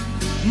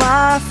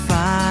my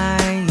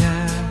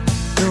fire,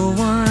 the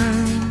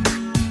one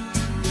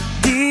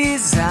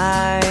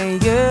desire.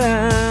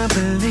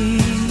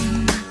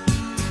 Believe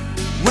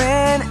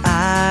when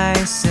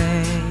I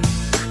say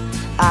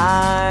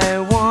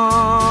I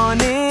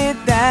want it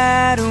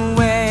that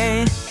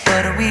way.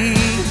 But we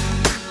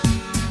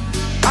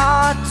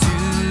are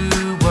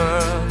two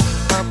worlds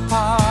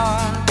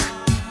apart.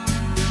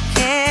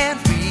 Can't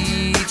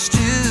reach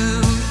to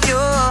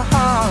your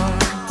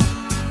heart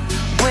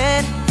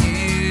when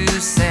you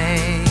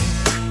say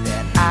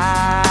that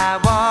I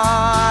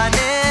want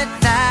it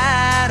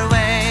that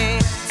way.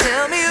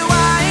 Tell me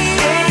why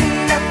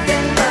ain't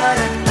nothing but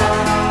a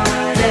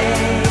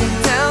heartache.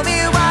 Tell me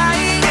why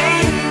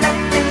ain't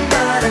nothing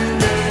but a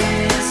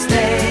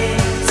mistake.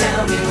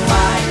 Tell me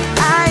why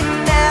I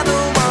never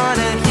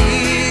wanna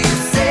hear you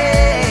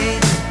say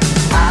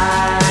I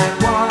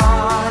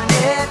want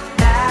it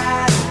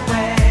that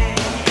way.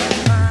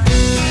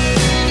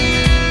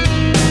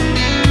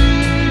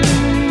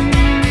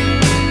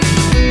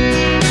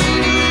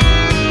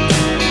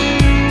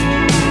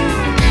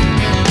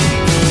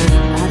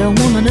 I don't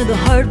want another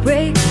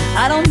heartbreak.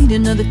 I don't need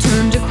another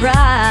turn to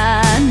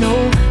cry.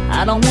 No,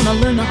 I don't wanna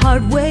learn the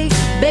hard way.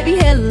 Baby,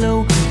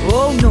 hello,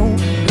 oh no,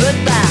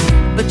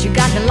 goodbye. But you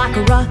got me like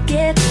a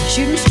rocket,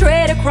 shooting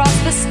straight across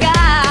the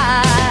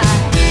sky.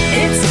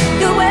 It's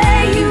the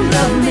way you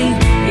love me.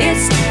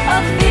 It's a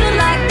feeling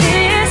like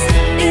this.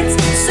 It's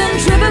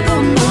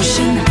centrifugal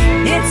motion.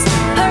 It's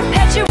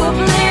perpetual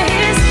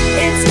bliss.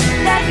 It's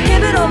that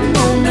pivotal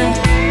moment.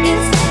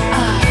 It's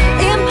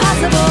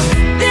impossible.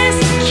 This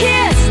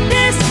kiss,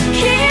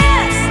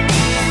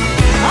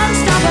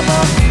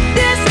 unstoppable.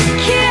 This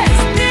kiss,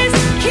 this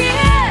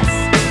kiss.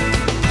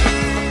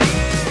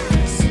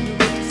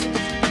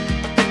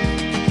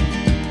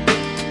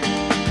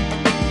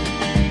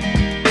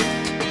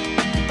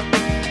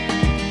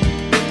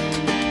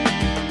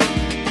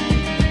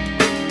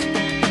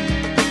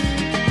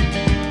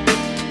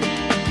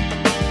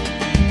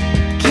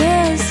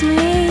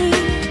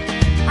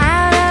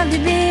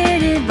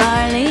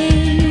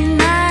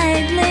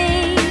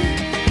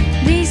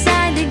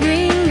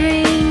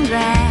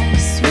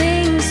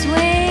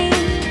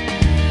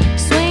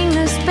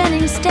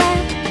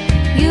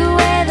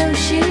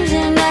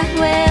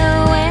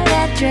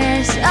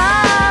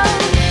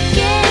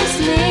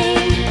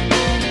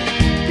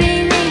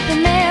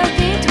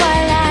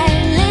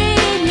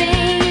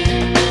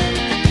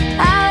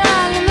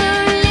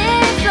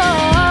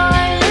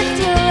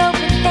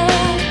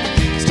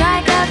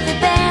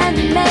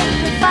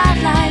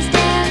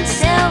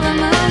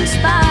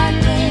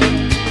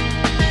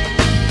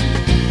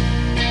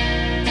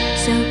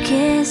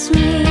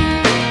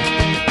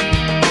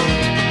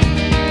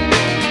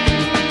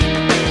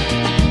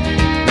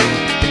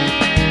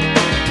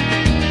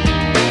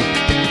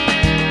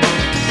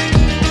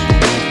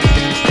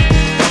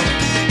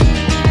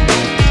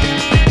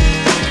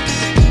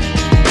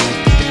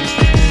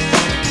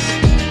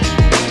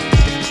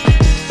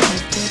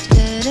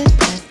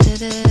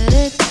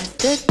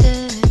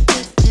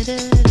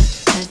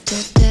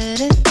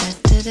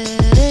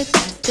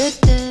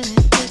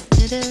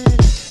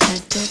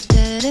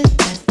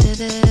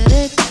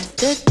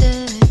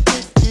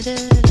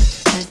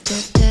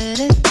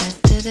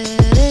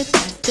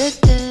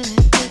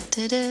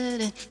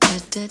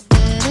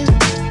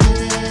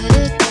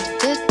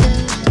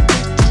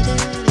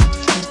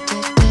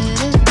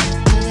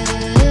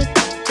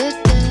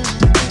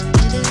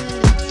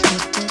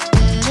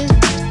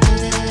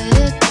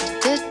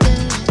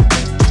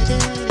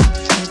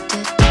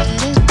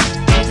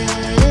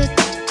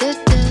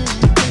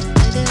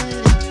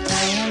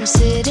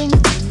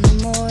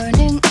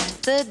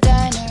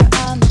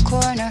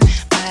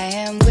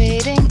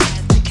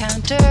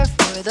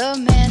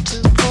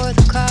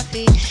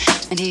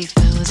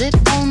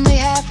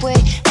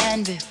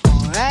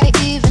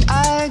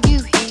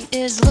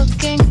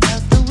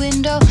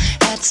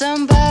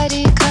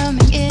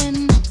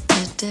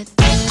 It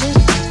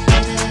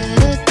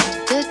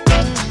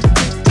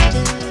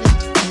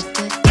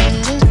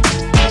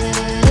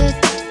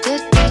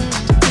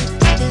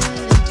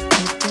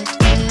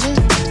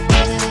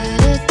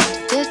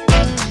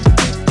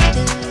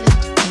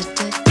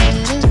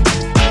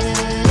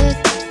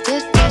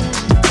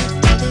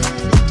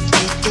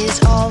is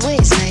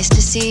always nice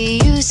to see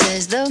you,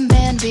 says the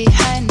man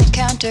behind the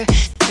counter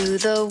to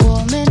the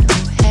woman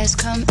who has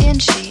come in.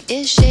 She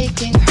is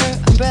shaking her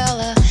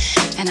umbrella,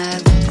 and I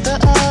look the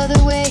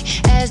other way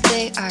as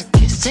they are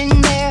kissing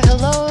their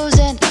hellos,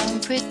 and I'm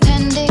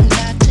pretending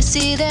not to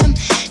see them,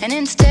 and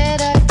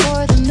instead I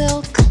pour the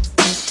milk.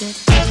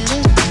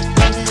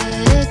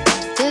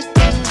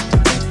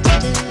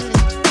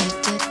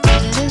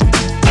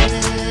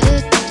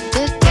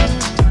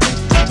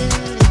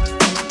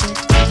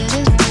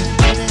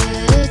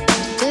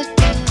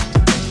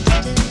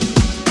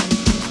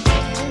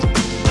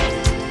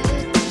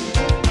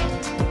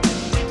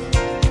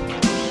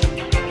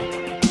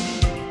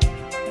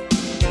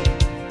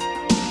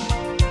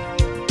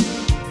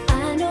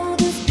 I know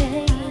this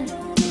pain.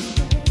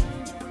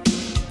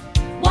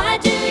 Why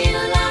do you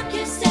lock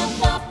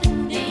yourself up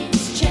in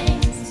these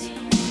chains?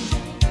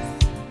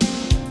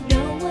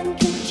 No one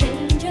can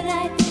change your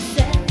life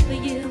except for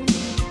you.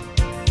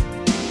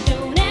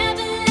 Don't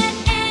ever let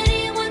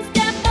anyone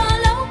step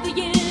all over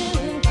you.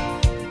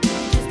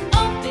 Just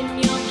open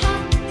your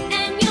heart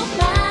and your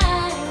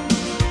mind.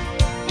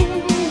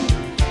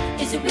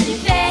 Is it really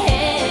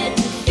fair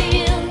to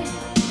feel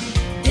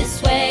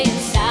this way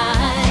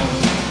inside?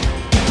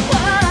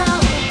 Whoa.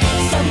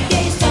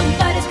 Someday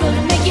somebody's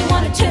gonna make you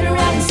wanna turn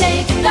around and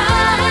say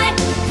goodbye.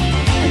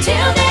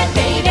 Until then,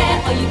 baby,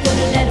 are you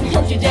gonna let him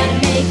hold you down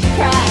and make you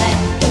cry?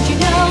 Don't you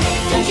know,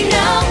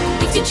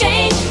 things will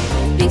change,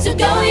 things will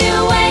go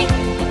your way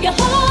if you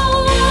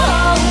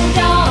hold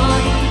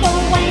on for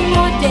one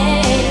more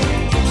day.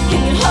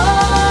 Can you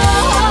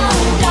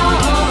hold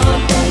on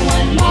for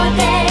one more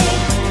day?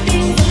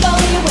 Things will go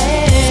your way.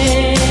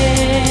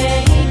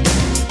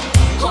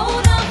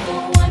 Hold on for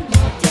one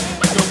more day.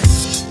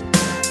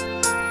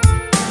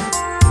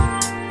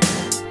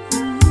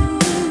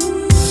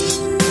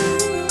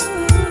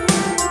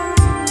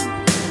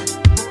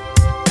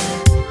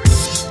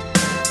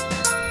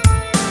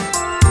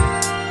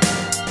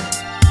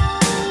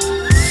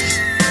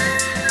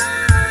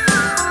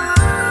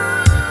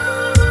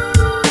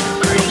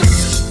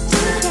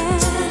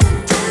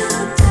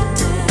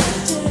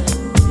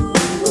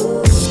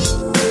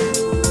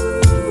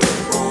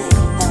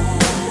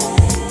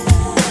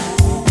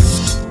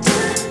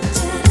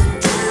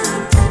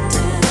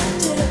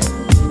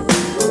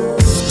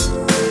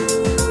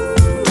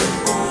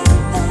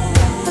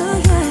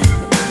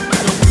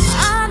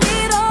 I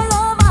need a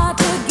lover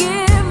to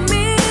give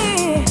me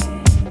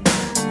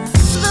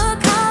the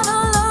kind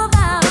of love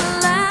that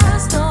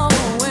lasts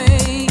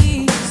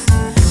always.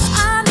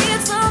 I need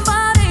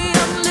somebody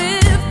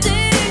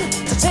uplifting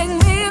to take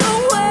me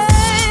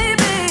away,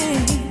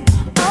 babe.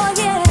 Oh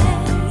yeah,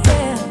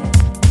 yeah.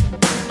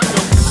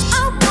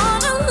 I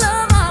want a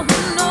lover who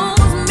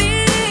knows me,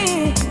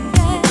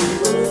 yeah.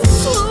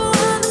 Who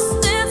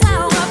understands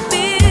how I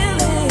feel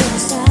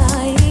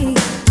inside.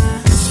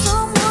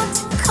 Someone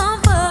to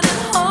comfort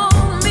and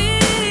hold me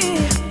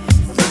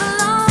through the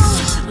long,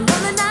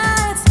 lonely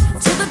nights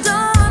till the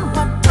dawn.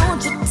 Why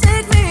don't you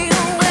take me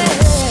away?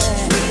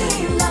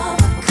 Dream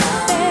lover,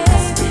 come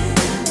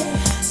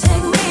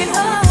take me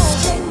home,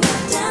 take me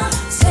down,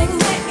 take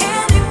me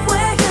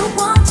anywhere you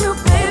want to,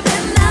 baby.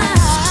 Now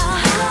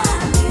I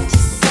need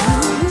you so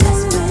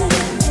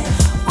desperately.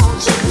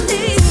 Won't you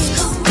please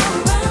come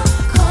around?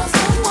 'Cause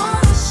I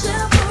wanna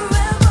share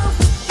forever.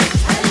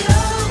 I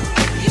love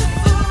you,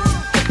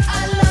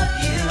 I love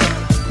you.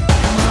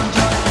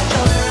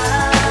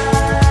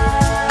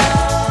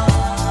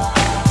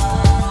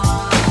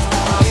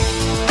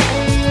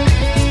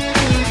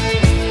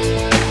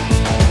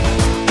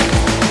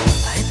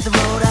 I hit the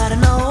road out of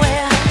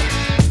nowhere.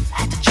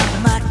 Had to jump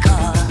in my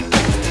car.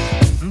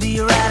 Be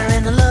a rider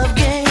in the love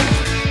game,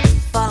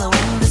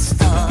 following the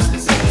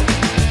stars.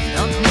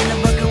 Don't need a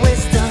book of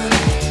wisdom.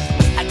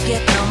 I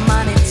get no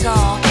money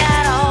talk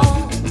at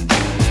all.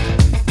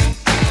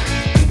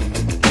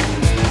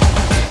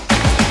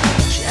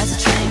 She has a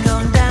train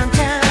going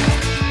downtown.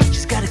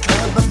 She's got a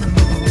club on the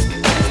moon.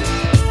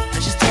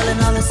 And she's telling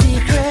all her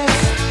secrets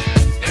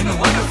in a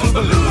wonderful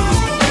balloon.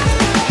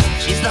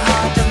 She's the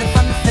heart of the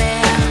fun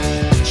fair.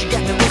 She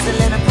got the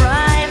whistle and a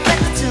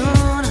private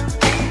tune.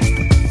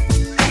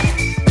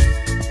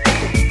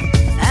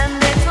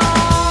 And it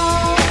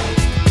all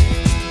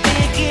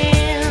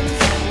begins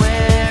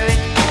where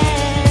it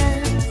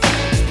ends.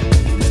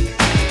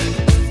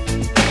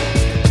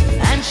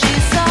 And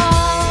she's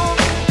all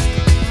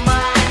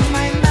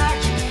my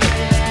magic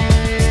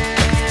friend.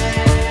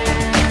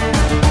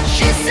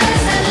 She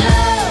says,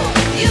 hello,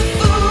 you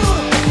fool,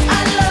 I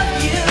love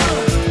you.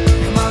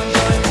 Come on,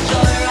 join the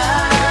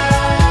joyride.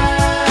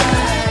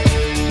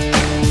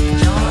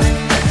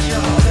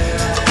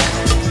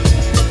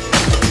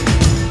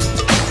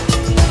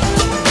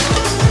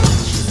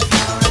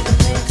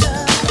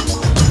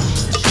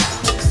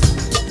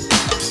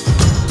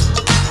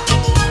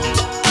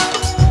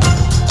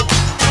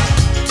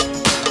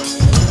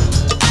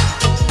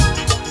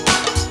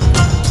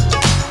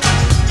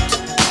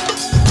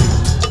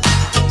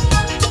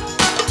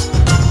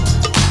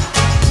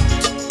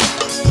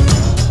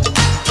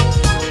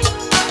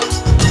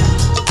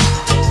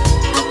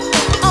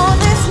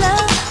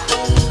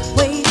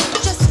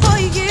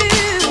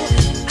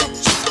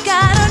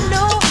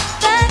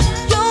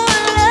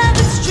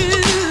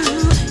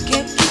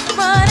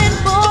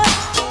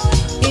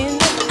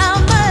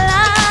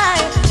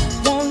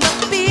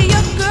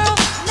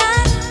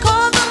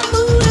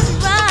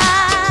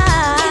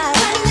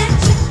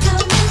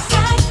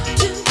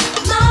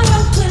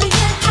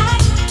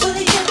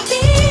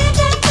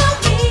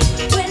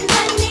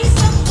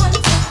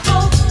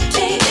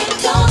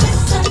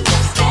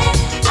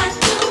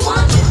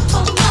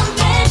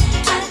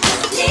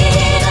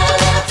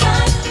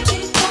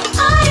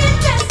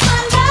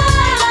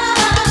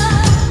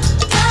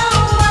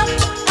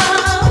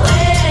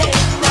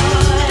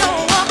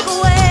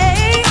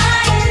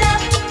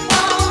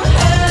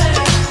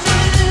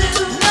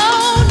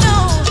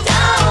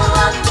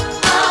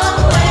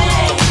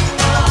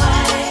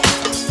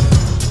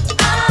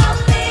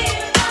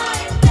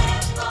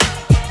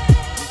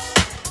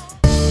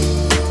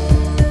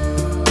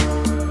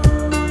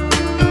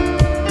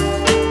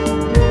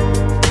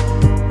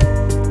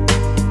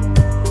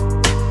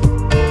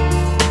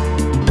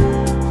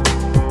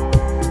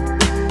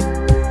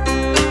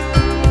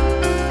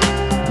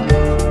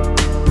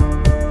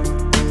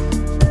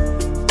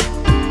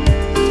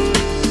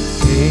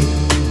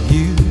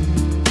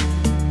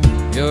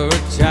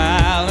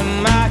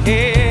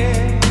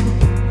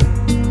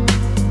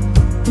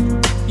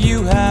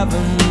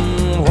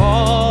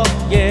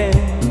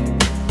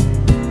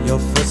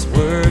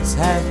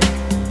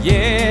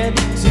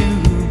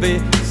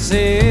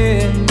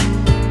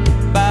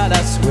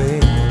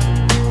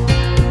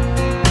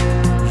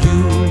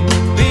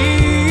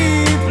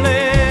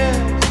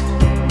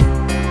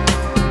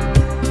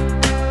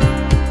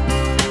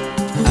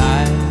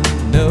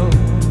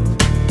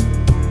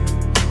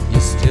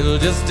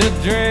 just a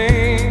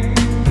dream.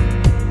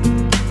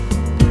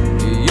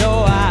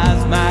 Your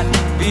eyes might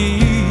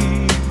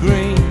be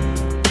green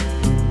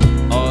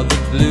or the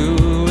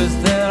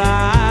bluest that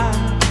I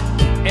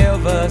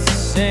ever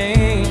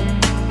seen.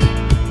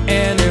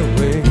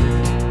 Anyway,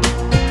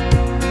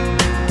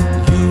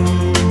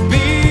 you'll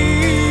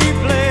be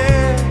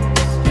blessed,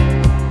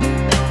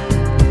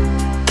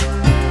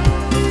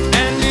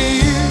 and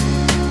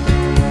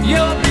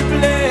you'll be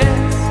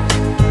blessed.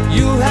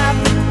 You have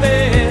the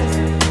best.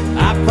 I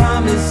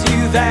promise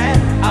you that.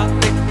 I'll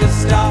pick a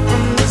star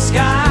from the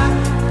sky,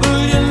 pull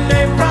your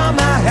name from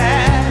my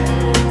hat.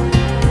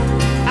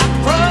 I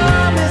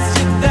promise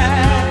you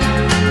that.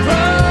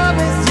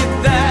 Promise you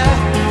that.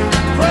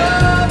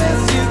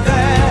 Promise you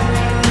that.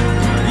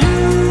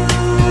 You'll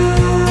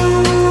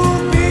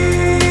be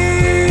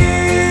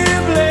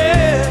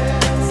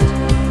blessed.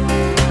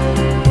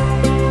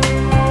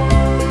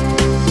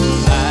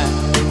 I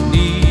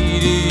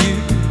need you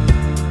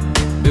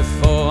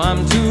before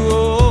I'm too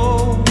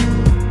old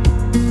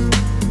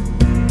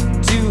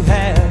to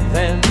have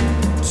and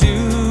to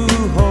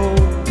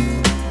hold,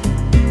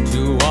 to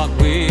walk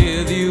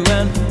with you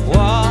and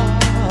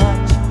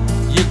watch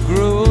you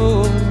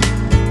grow,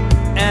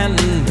 and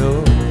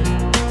know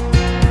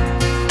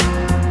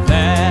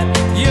that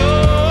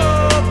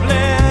you're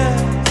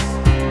blessed,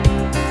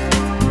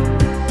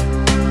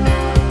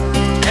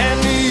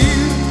 and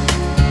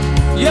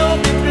you'll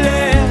be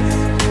blessed.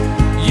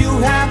 You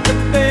have the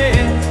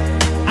best.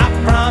 I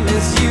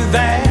promise you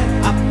that.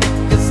 I'll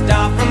pick a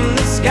star from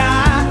the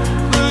sky,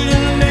 pull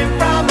your name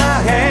from my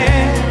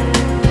head.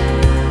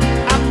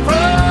 I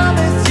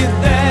promise you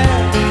that.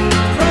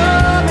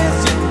 Promise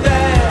you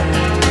that.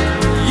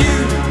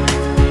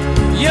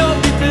 You'll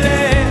be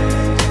blessed.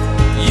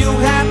 You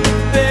have the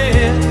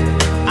best.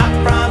 I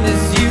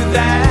promise you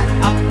that.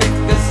 I'll pick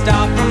a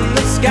star from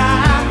the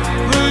sky,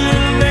 pull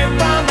your name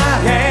from my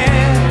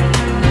head.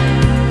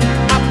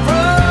 I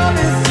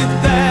promise you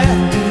that.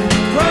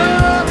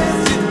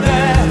 Promise you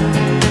that.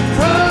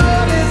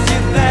 Promise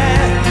you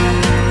that.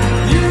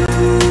 You'll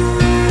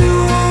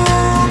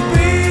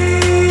be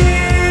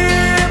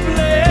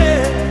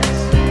blessed.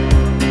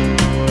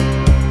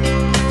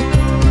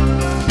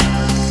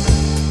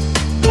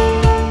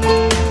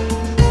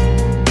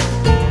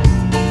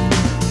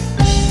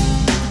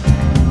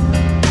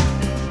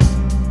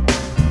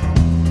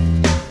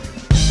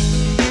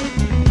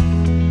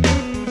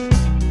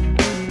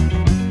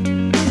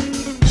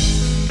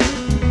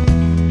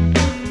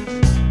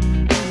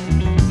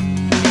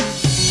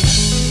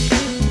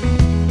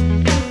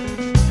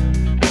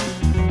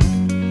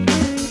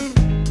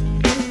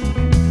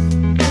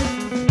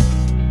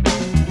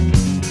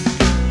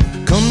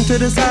 Come to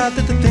decide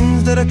that the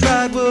things that I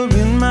tried were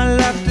in my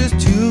life just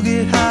to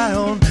get high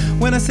on.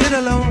 When I sit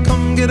alone,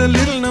 come get a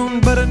little known,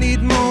 but I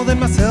need more than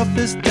myself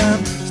this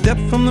time. Step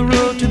from the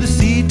road to the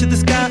sea to the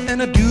sky,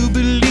 and I do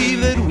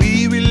believe that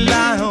we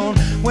rely on.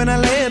 When I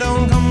lay it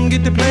on, come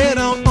get to play it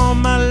on, all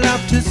my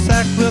life to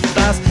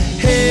sacrifice.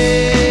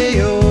 Hey,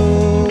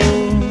 oh,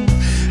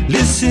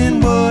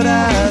 listen what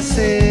I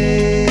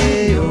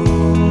say,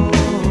 oh,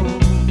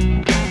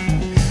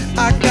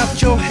 I got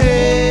your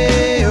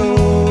hey,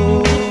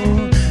 oh,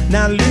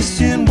 now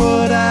listen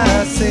what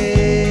I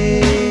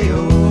say,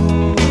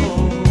 oh,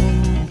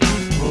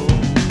 oh.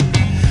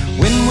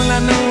 When will I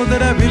know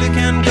that I really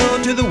can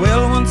go to the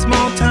well once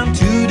more? Time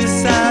to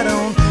decide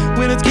on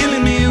when it's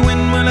killing me.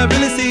 When will I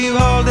really see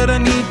all that I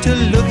need to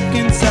look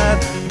inside?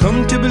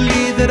 Come to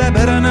believe that I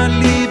better not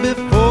leave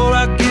before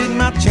I get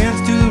my chance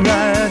to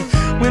ride.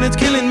 When it's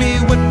killing me,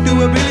 what do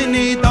I really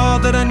need? All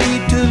that I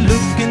need to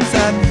look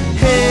inside.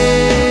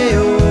 Hey,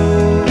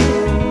 oh,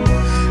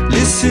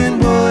 listen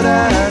what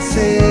I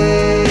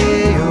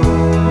say,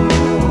 oh,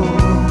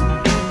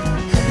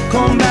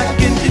 come back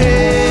and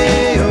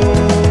hey, oh,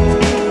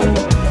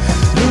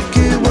 look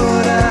at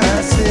what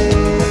I say,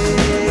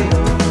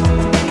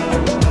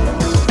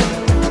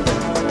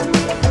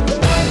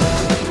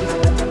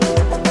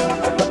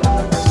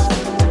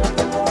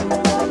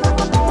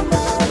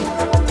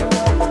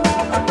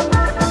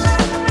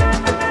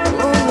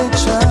 only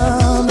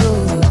child,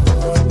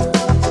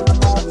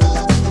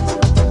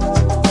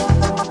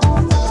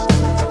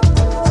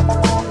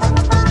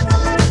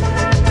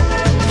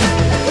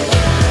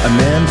 a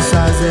man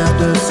decides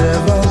after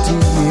 70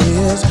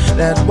 years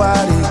that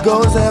what he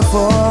goes there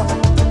for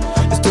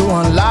is to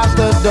unlock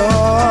the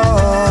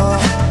door.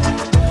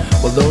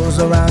 While those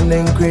around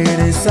him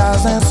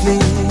criticize and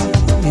sleep,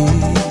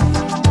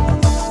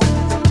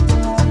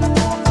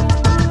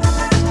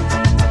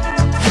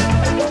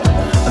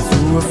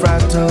 through a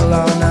fractal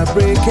on a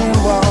breaking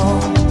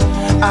wall,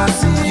 I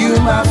see you,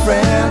 my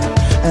friend,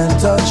 and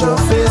touch your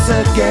face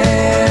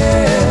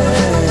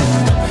again.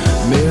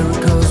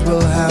 Miracles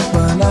will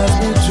happen as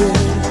we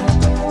dream.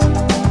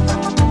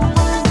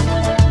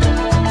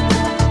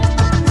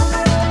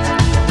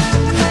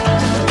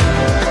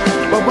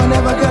 But we're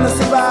never gonna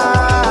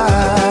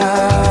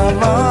survive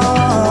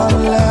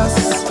unless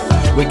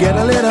we get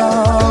a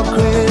little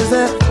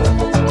crazy.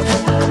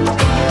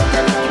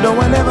 No,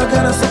 we're never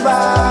gonna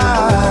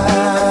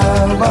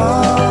survive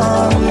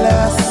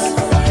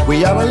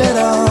have a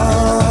little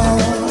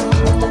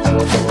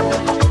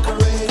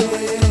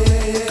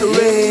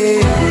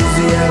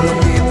crazy yellow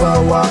people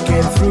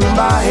walking through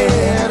my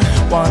head.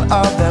 One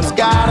of them's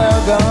got a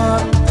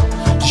gun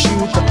to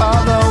shoot the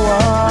other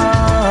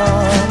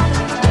one,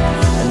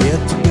 and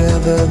yet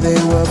together they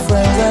were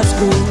friends at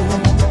school.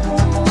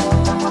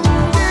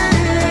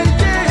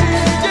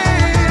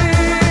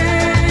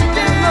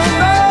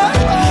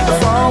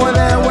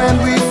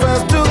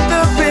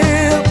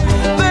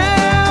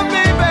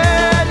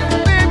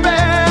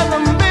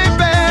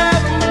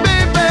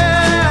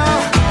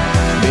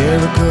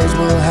 Miracles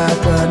will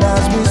happen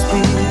as we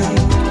speak.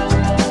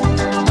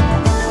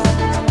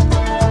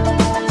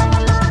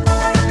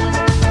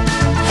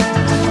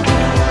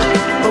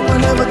 But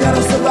we're never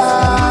gonna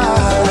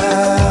survive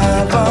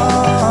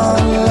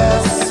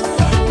unless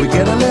we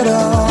get a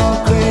little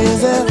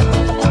crazy.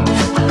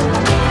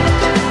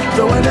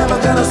 So we're never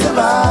gonna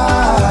survive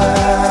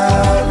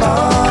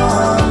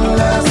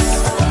unless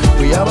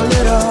we have a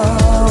little.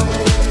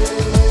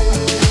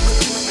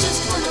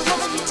 Just wanna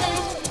hold you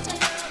tight,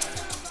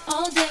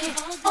 all day,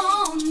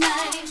 all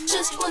night.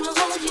 Just wanna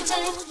hold you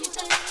tight.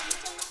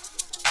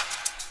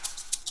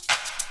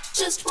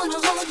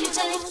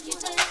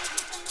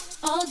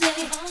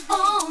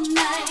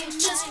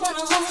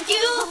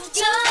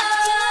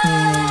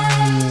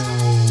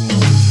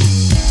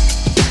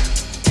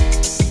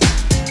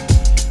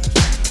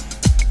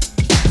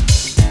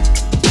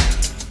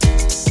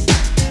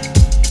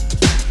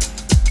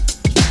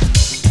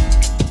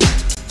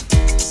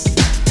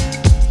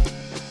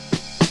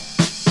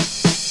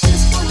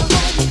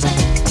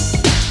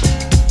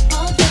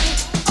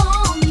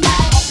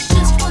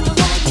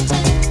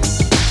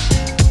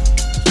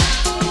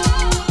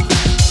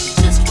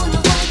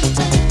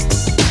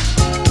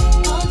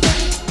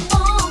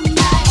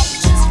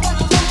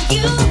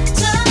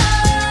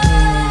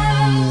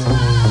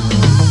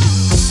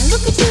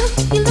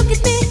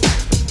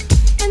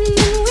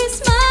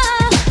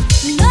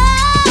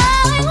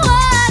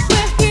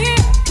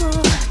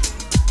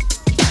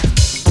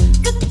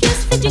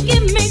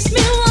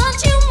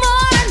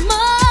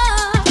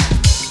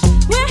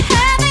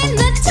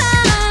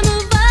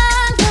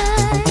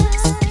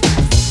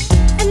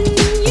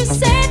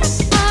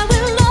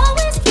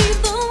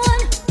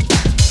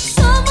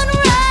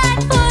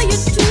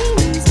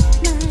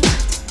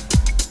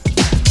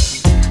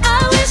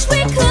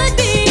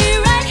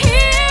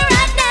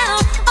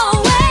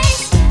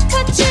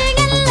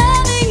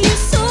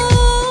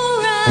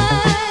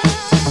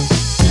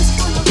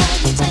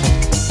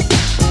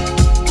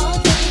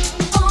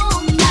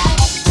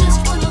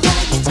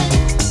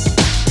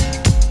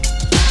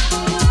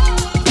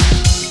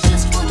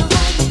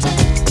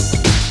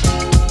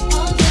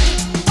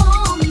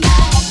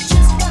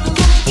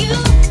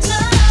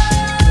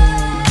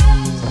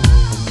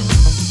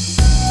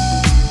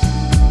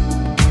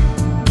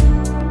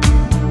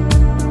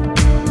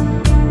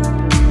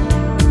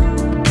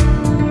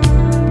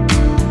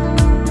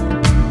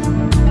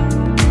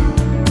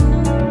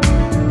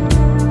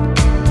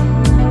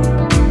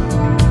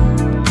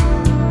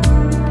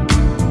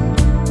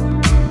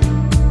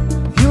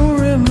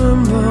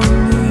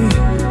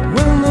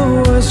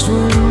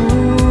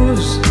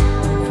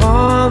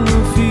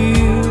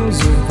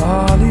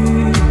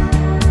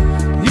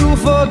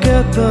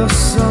 The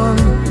sun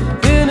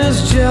in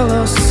his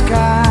jealous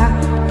sky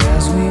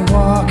as we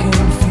walk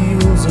in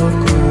fields of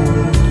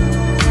gold.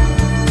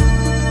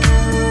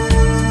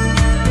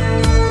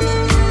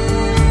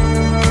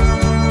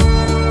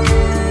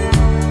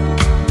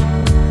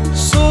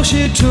 So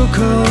she took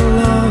her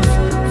love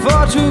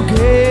for to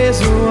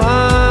gaze a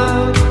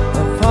while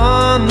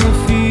upon the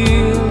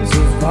fields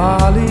of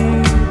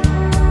barley.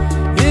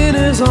 In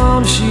his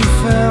arms she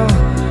fell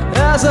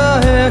as her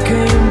hair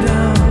came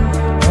down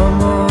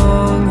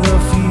among the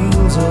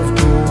fields of gold.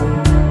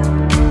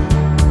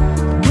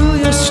 Will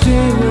you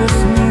stay with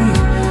me?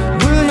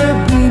 Will you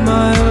be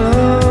my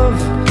love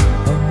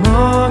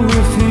among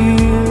the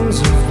fields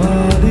of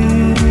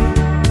barley?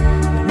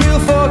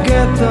 We'll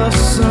forget the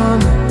sun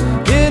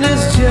in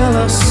his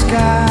jealous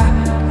sky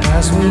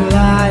as we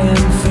lie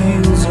in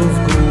fields of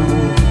gold.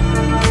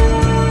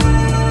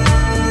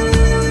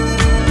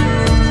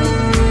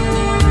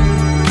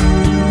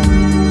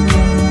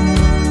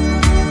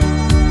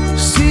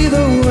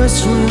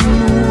 West wind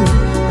move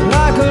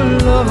like a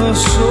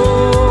lover's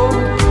soul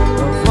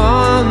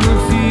upon the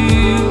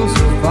fields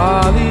of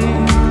barley.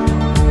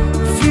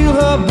 Feel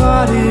her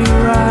body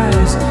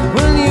rise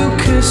when you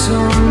kiss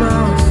her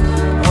mouth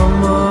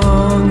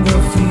among the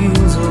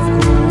fields of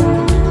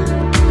gold.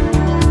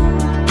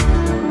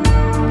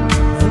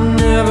 I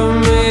never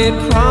made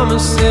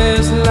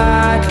promises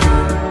like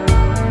that,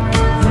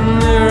 and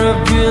there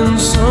have been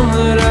some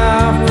that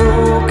I've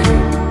broken.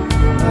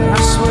 But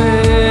I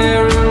swear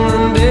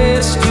in the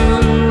days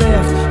still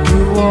left, we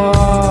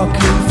walk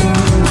in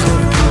fields of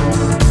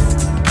gold.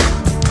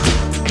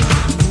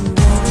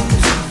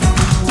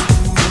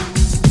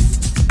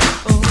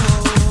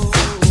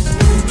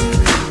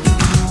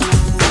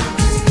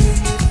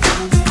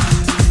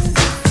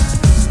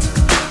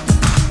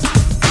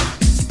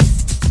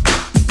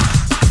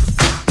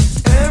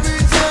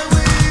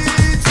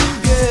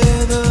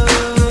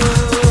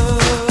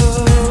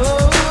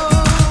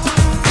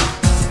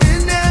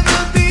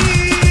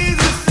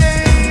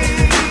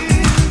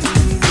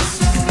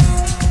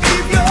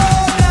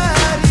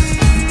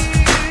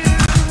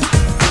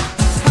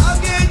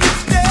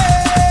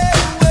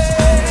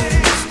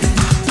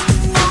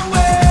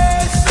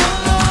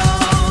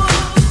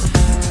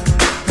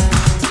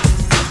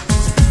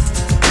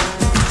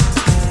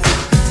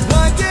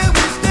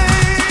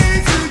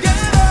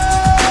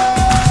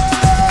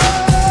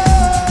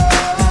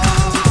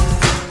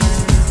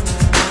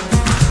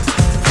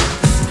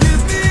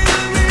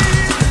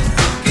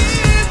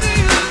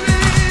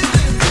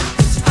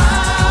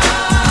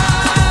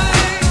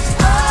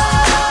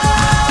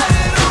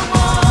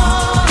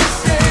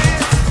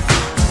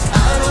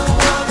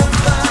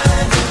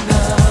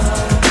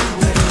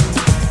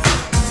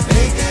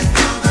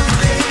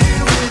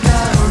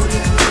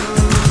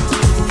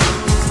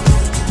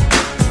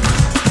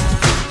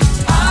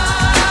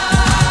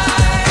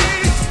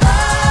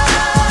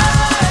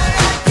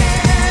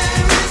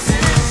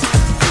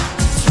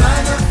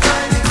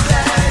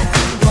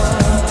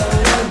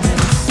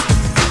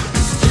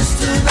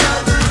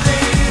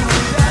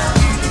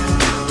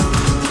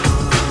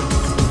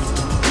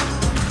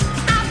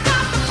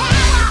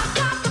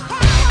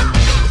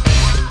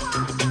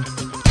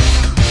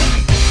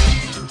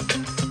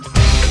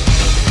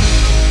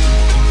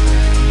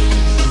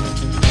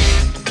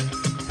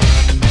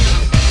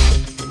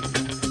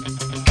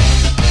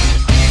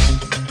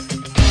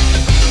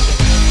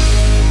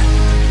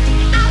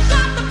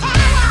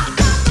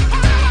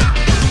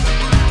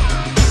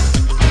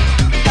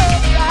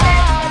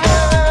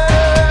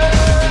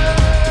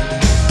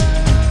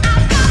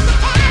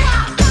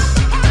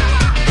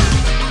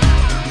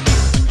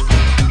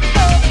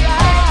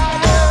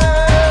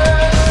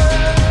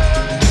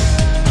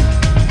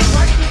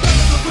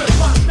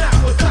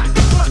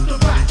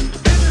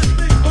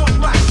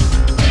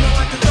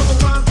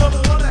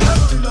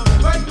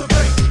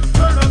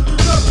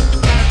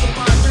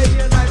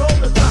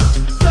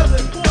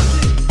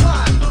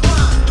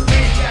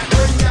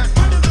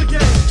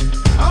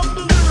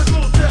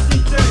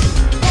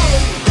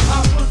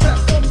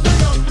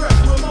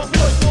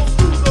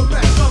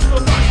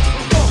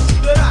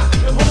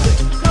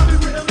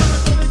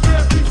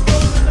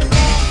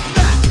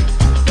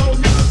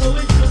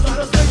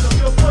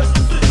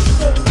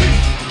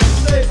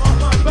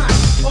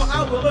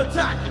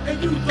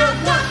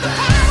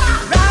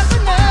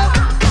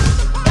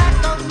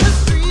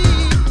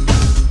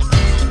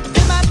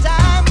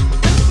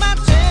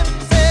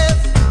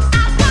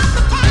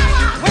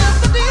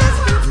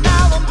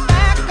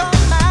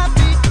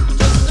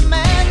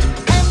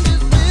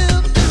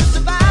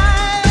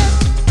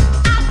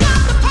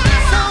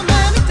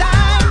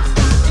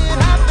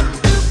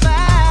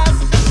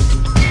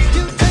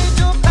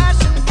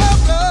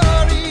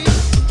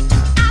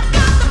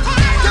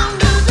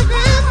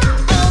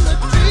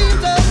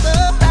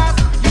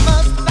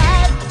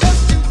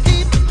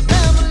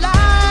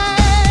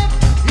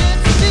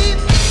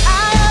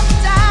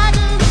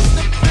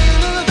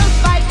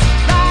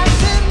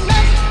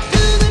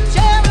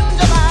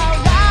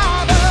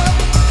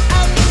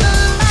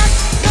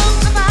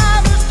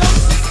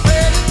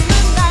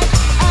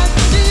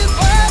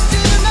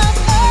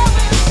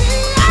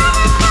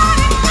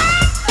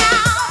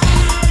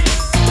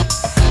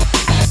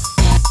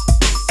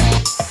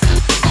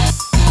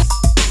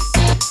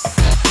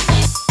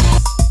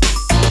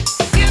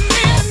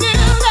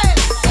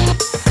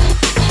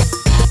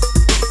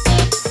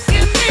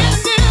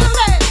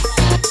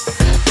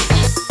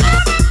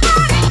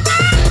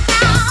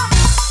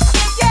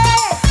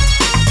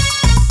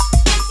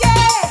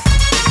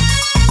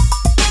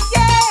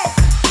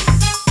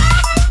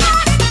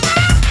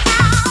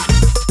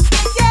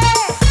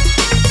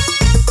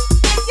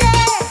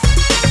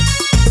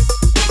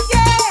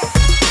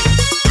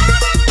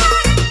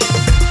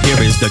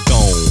 the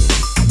dome.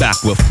 Back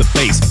with the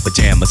bass,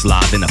 pajamas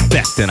live in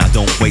effect, and I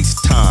don't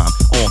waste time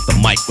on the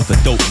mic with a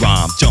dope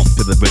rhyme. Jump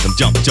to the rhythm,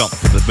 jump, jump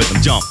to the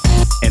rhythm, jump.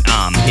 And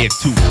I'm here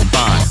to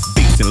combine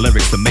beats and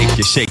lyrics to make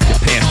you shake your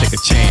pants, take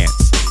a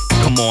chance.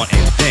 Come on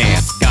and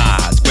dance,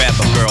 guys, grab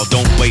a girl,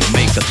 don't wait,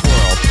 make a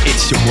twirl.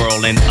 It's your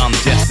world and I'm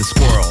just a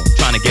squirrel,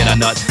 trying to get a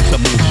nut to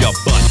move your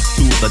butt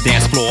to the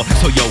dance floor.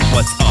 So yo,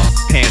 what's up?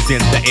 Hands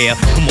in the air,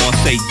 come on,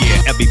 say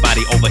yeah.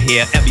 Everybody over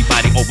here,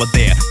 everybody over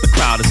there. The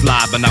crowd is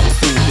live and I will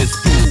do this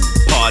groove.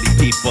 Party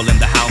people in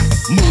the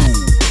house,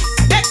 move.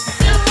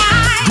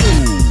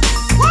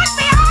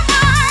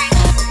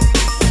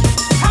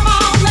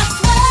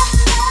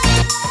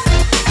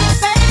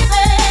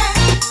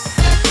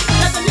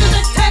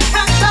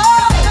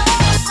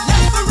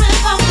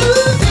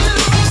 Groove.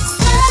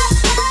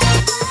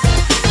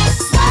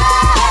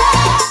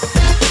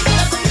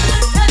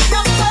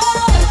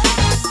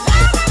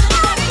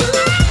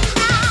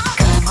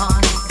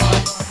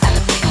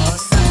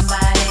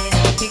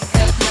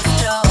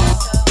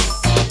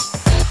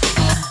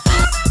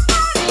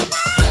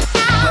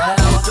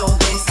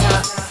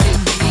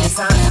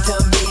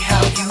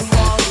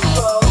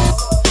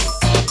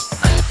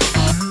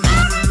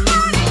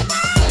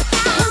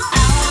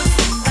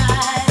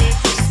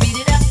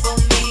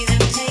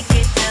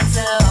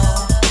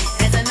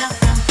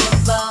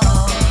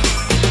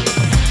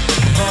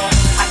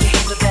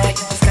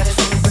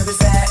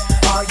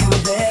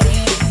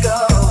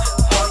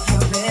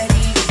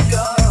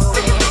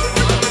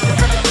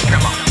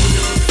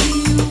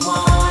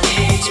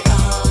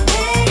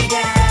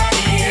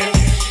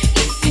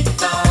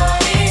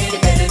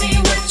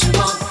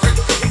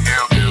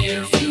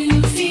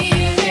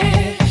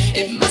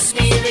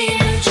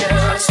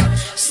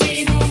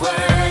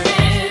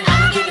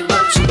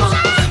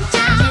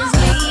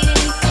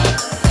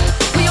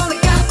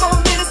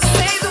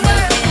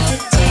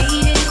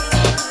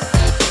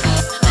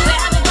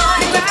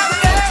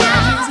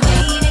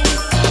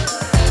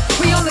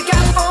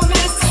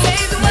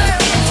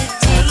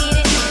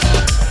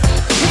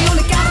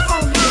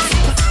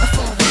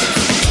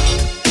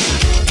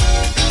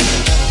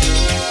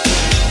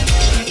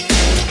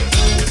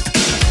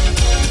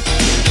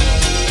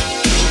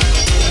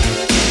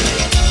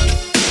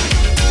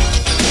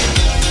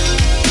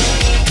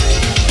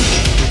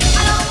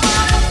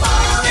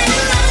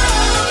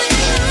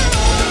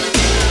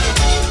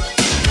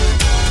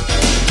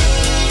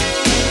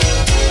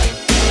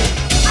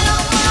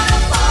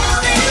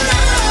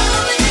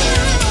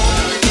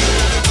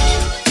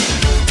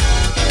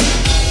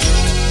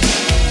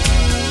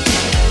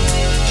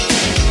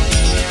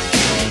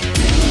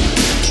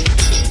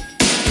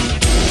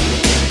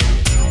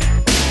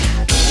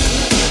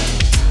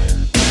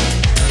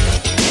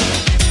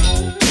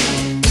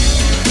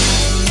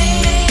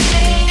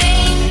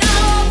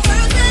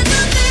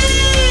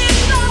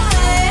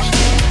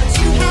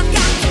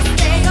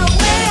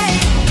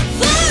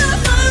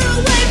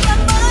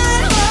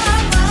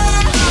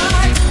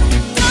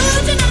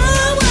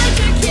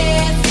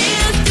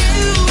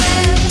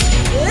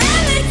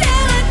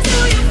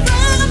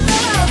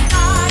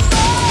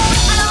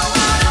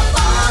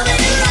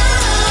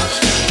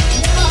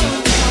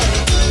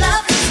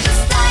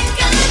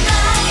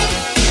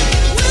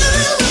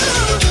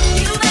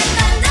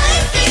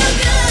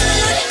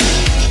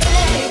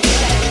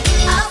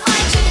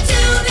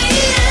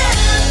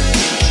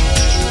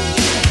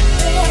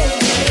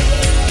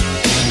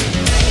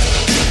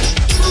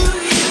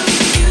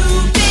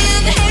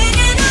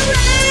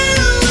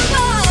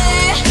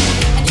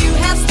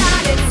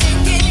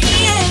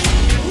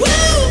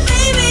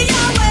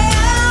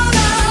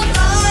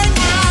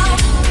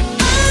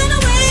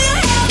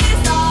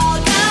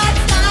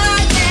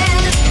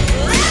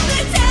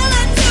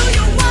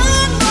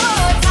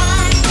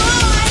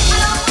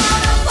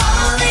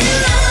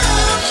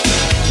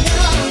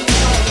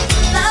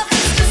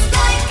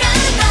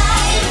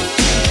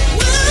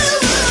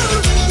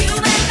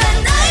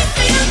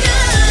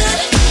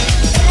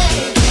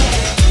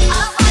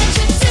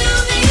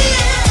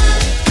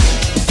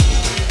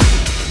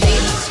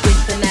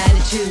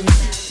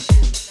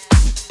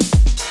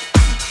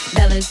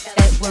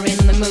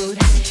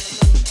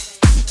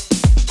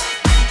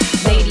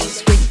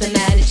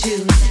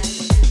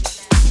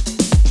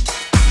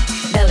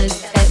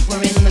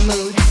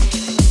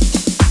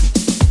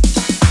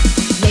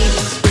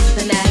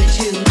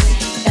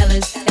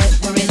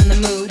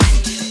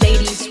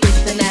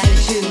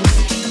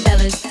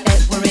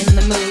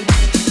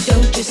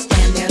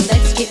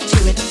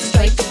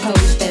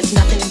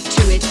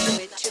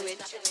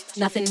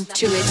 Nothing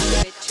to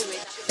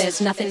it.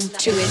 There's nothing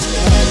to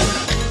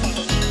it.